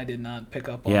that. I did not pick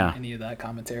up on any of that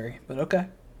commentary, but okay.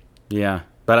 Yeah,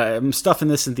 but I'm stuffing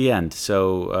this at the end,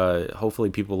 so hopefully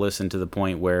people listen to the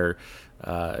point where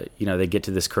they get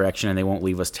to this correction and they won't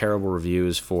leave us terrible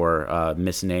reviews for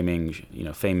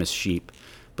misnaming famous sheep.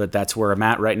 But that's where I'm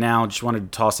at right now. Just wanted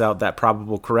to toss out that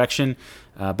probable correction.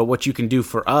 But what you can do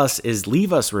for us is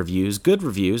leave us reviews, good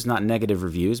reviews, not negative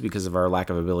reviews, because of our lack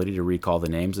of ability to recall the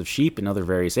names of sheep and other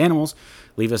various animals.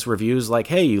 Leave us reviews like,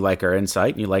 hey, you like our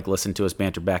insight and you like listening to us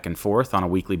banter back and forth on a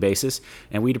weekly basis,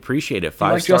 and we'd appreciate it.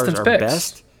 5 stars are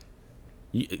best.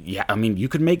 Yeah, I mean, you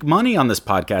could make money on this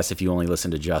podcast if you only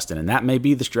listen to Justin, and that may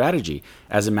be the strategy.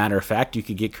 As a matter of fact, you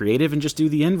could get creative and just do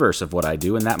the inverse of what I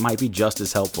do, and that might be just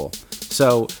as helpful.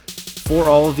 So, for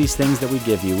all of these things that we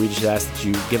give you, we just ask that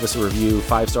you give us a review.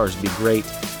 5 stars would be great.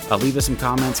 Leave us some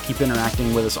comments. Keep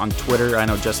interacting with us on Twitter. I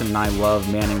know Justin and I love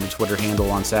manning the Twitter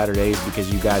handle on Saturdays because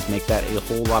you guys make that a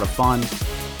whole lot of fun.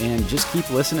 And just keep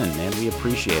listening, man. We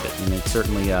appreciate it. And it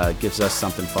certainly gives us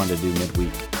something fun to do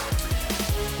midweek.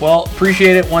 Well,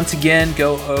 appreciate it once again.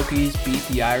 Go Hokies, beat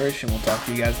the Irish, and we'll talk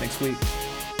to you guys next week.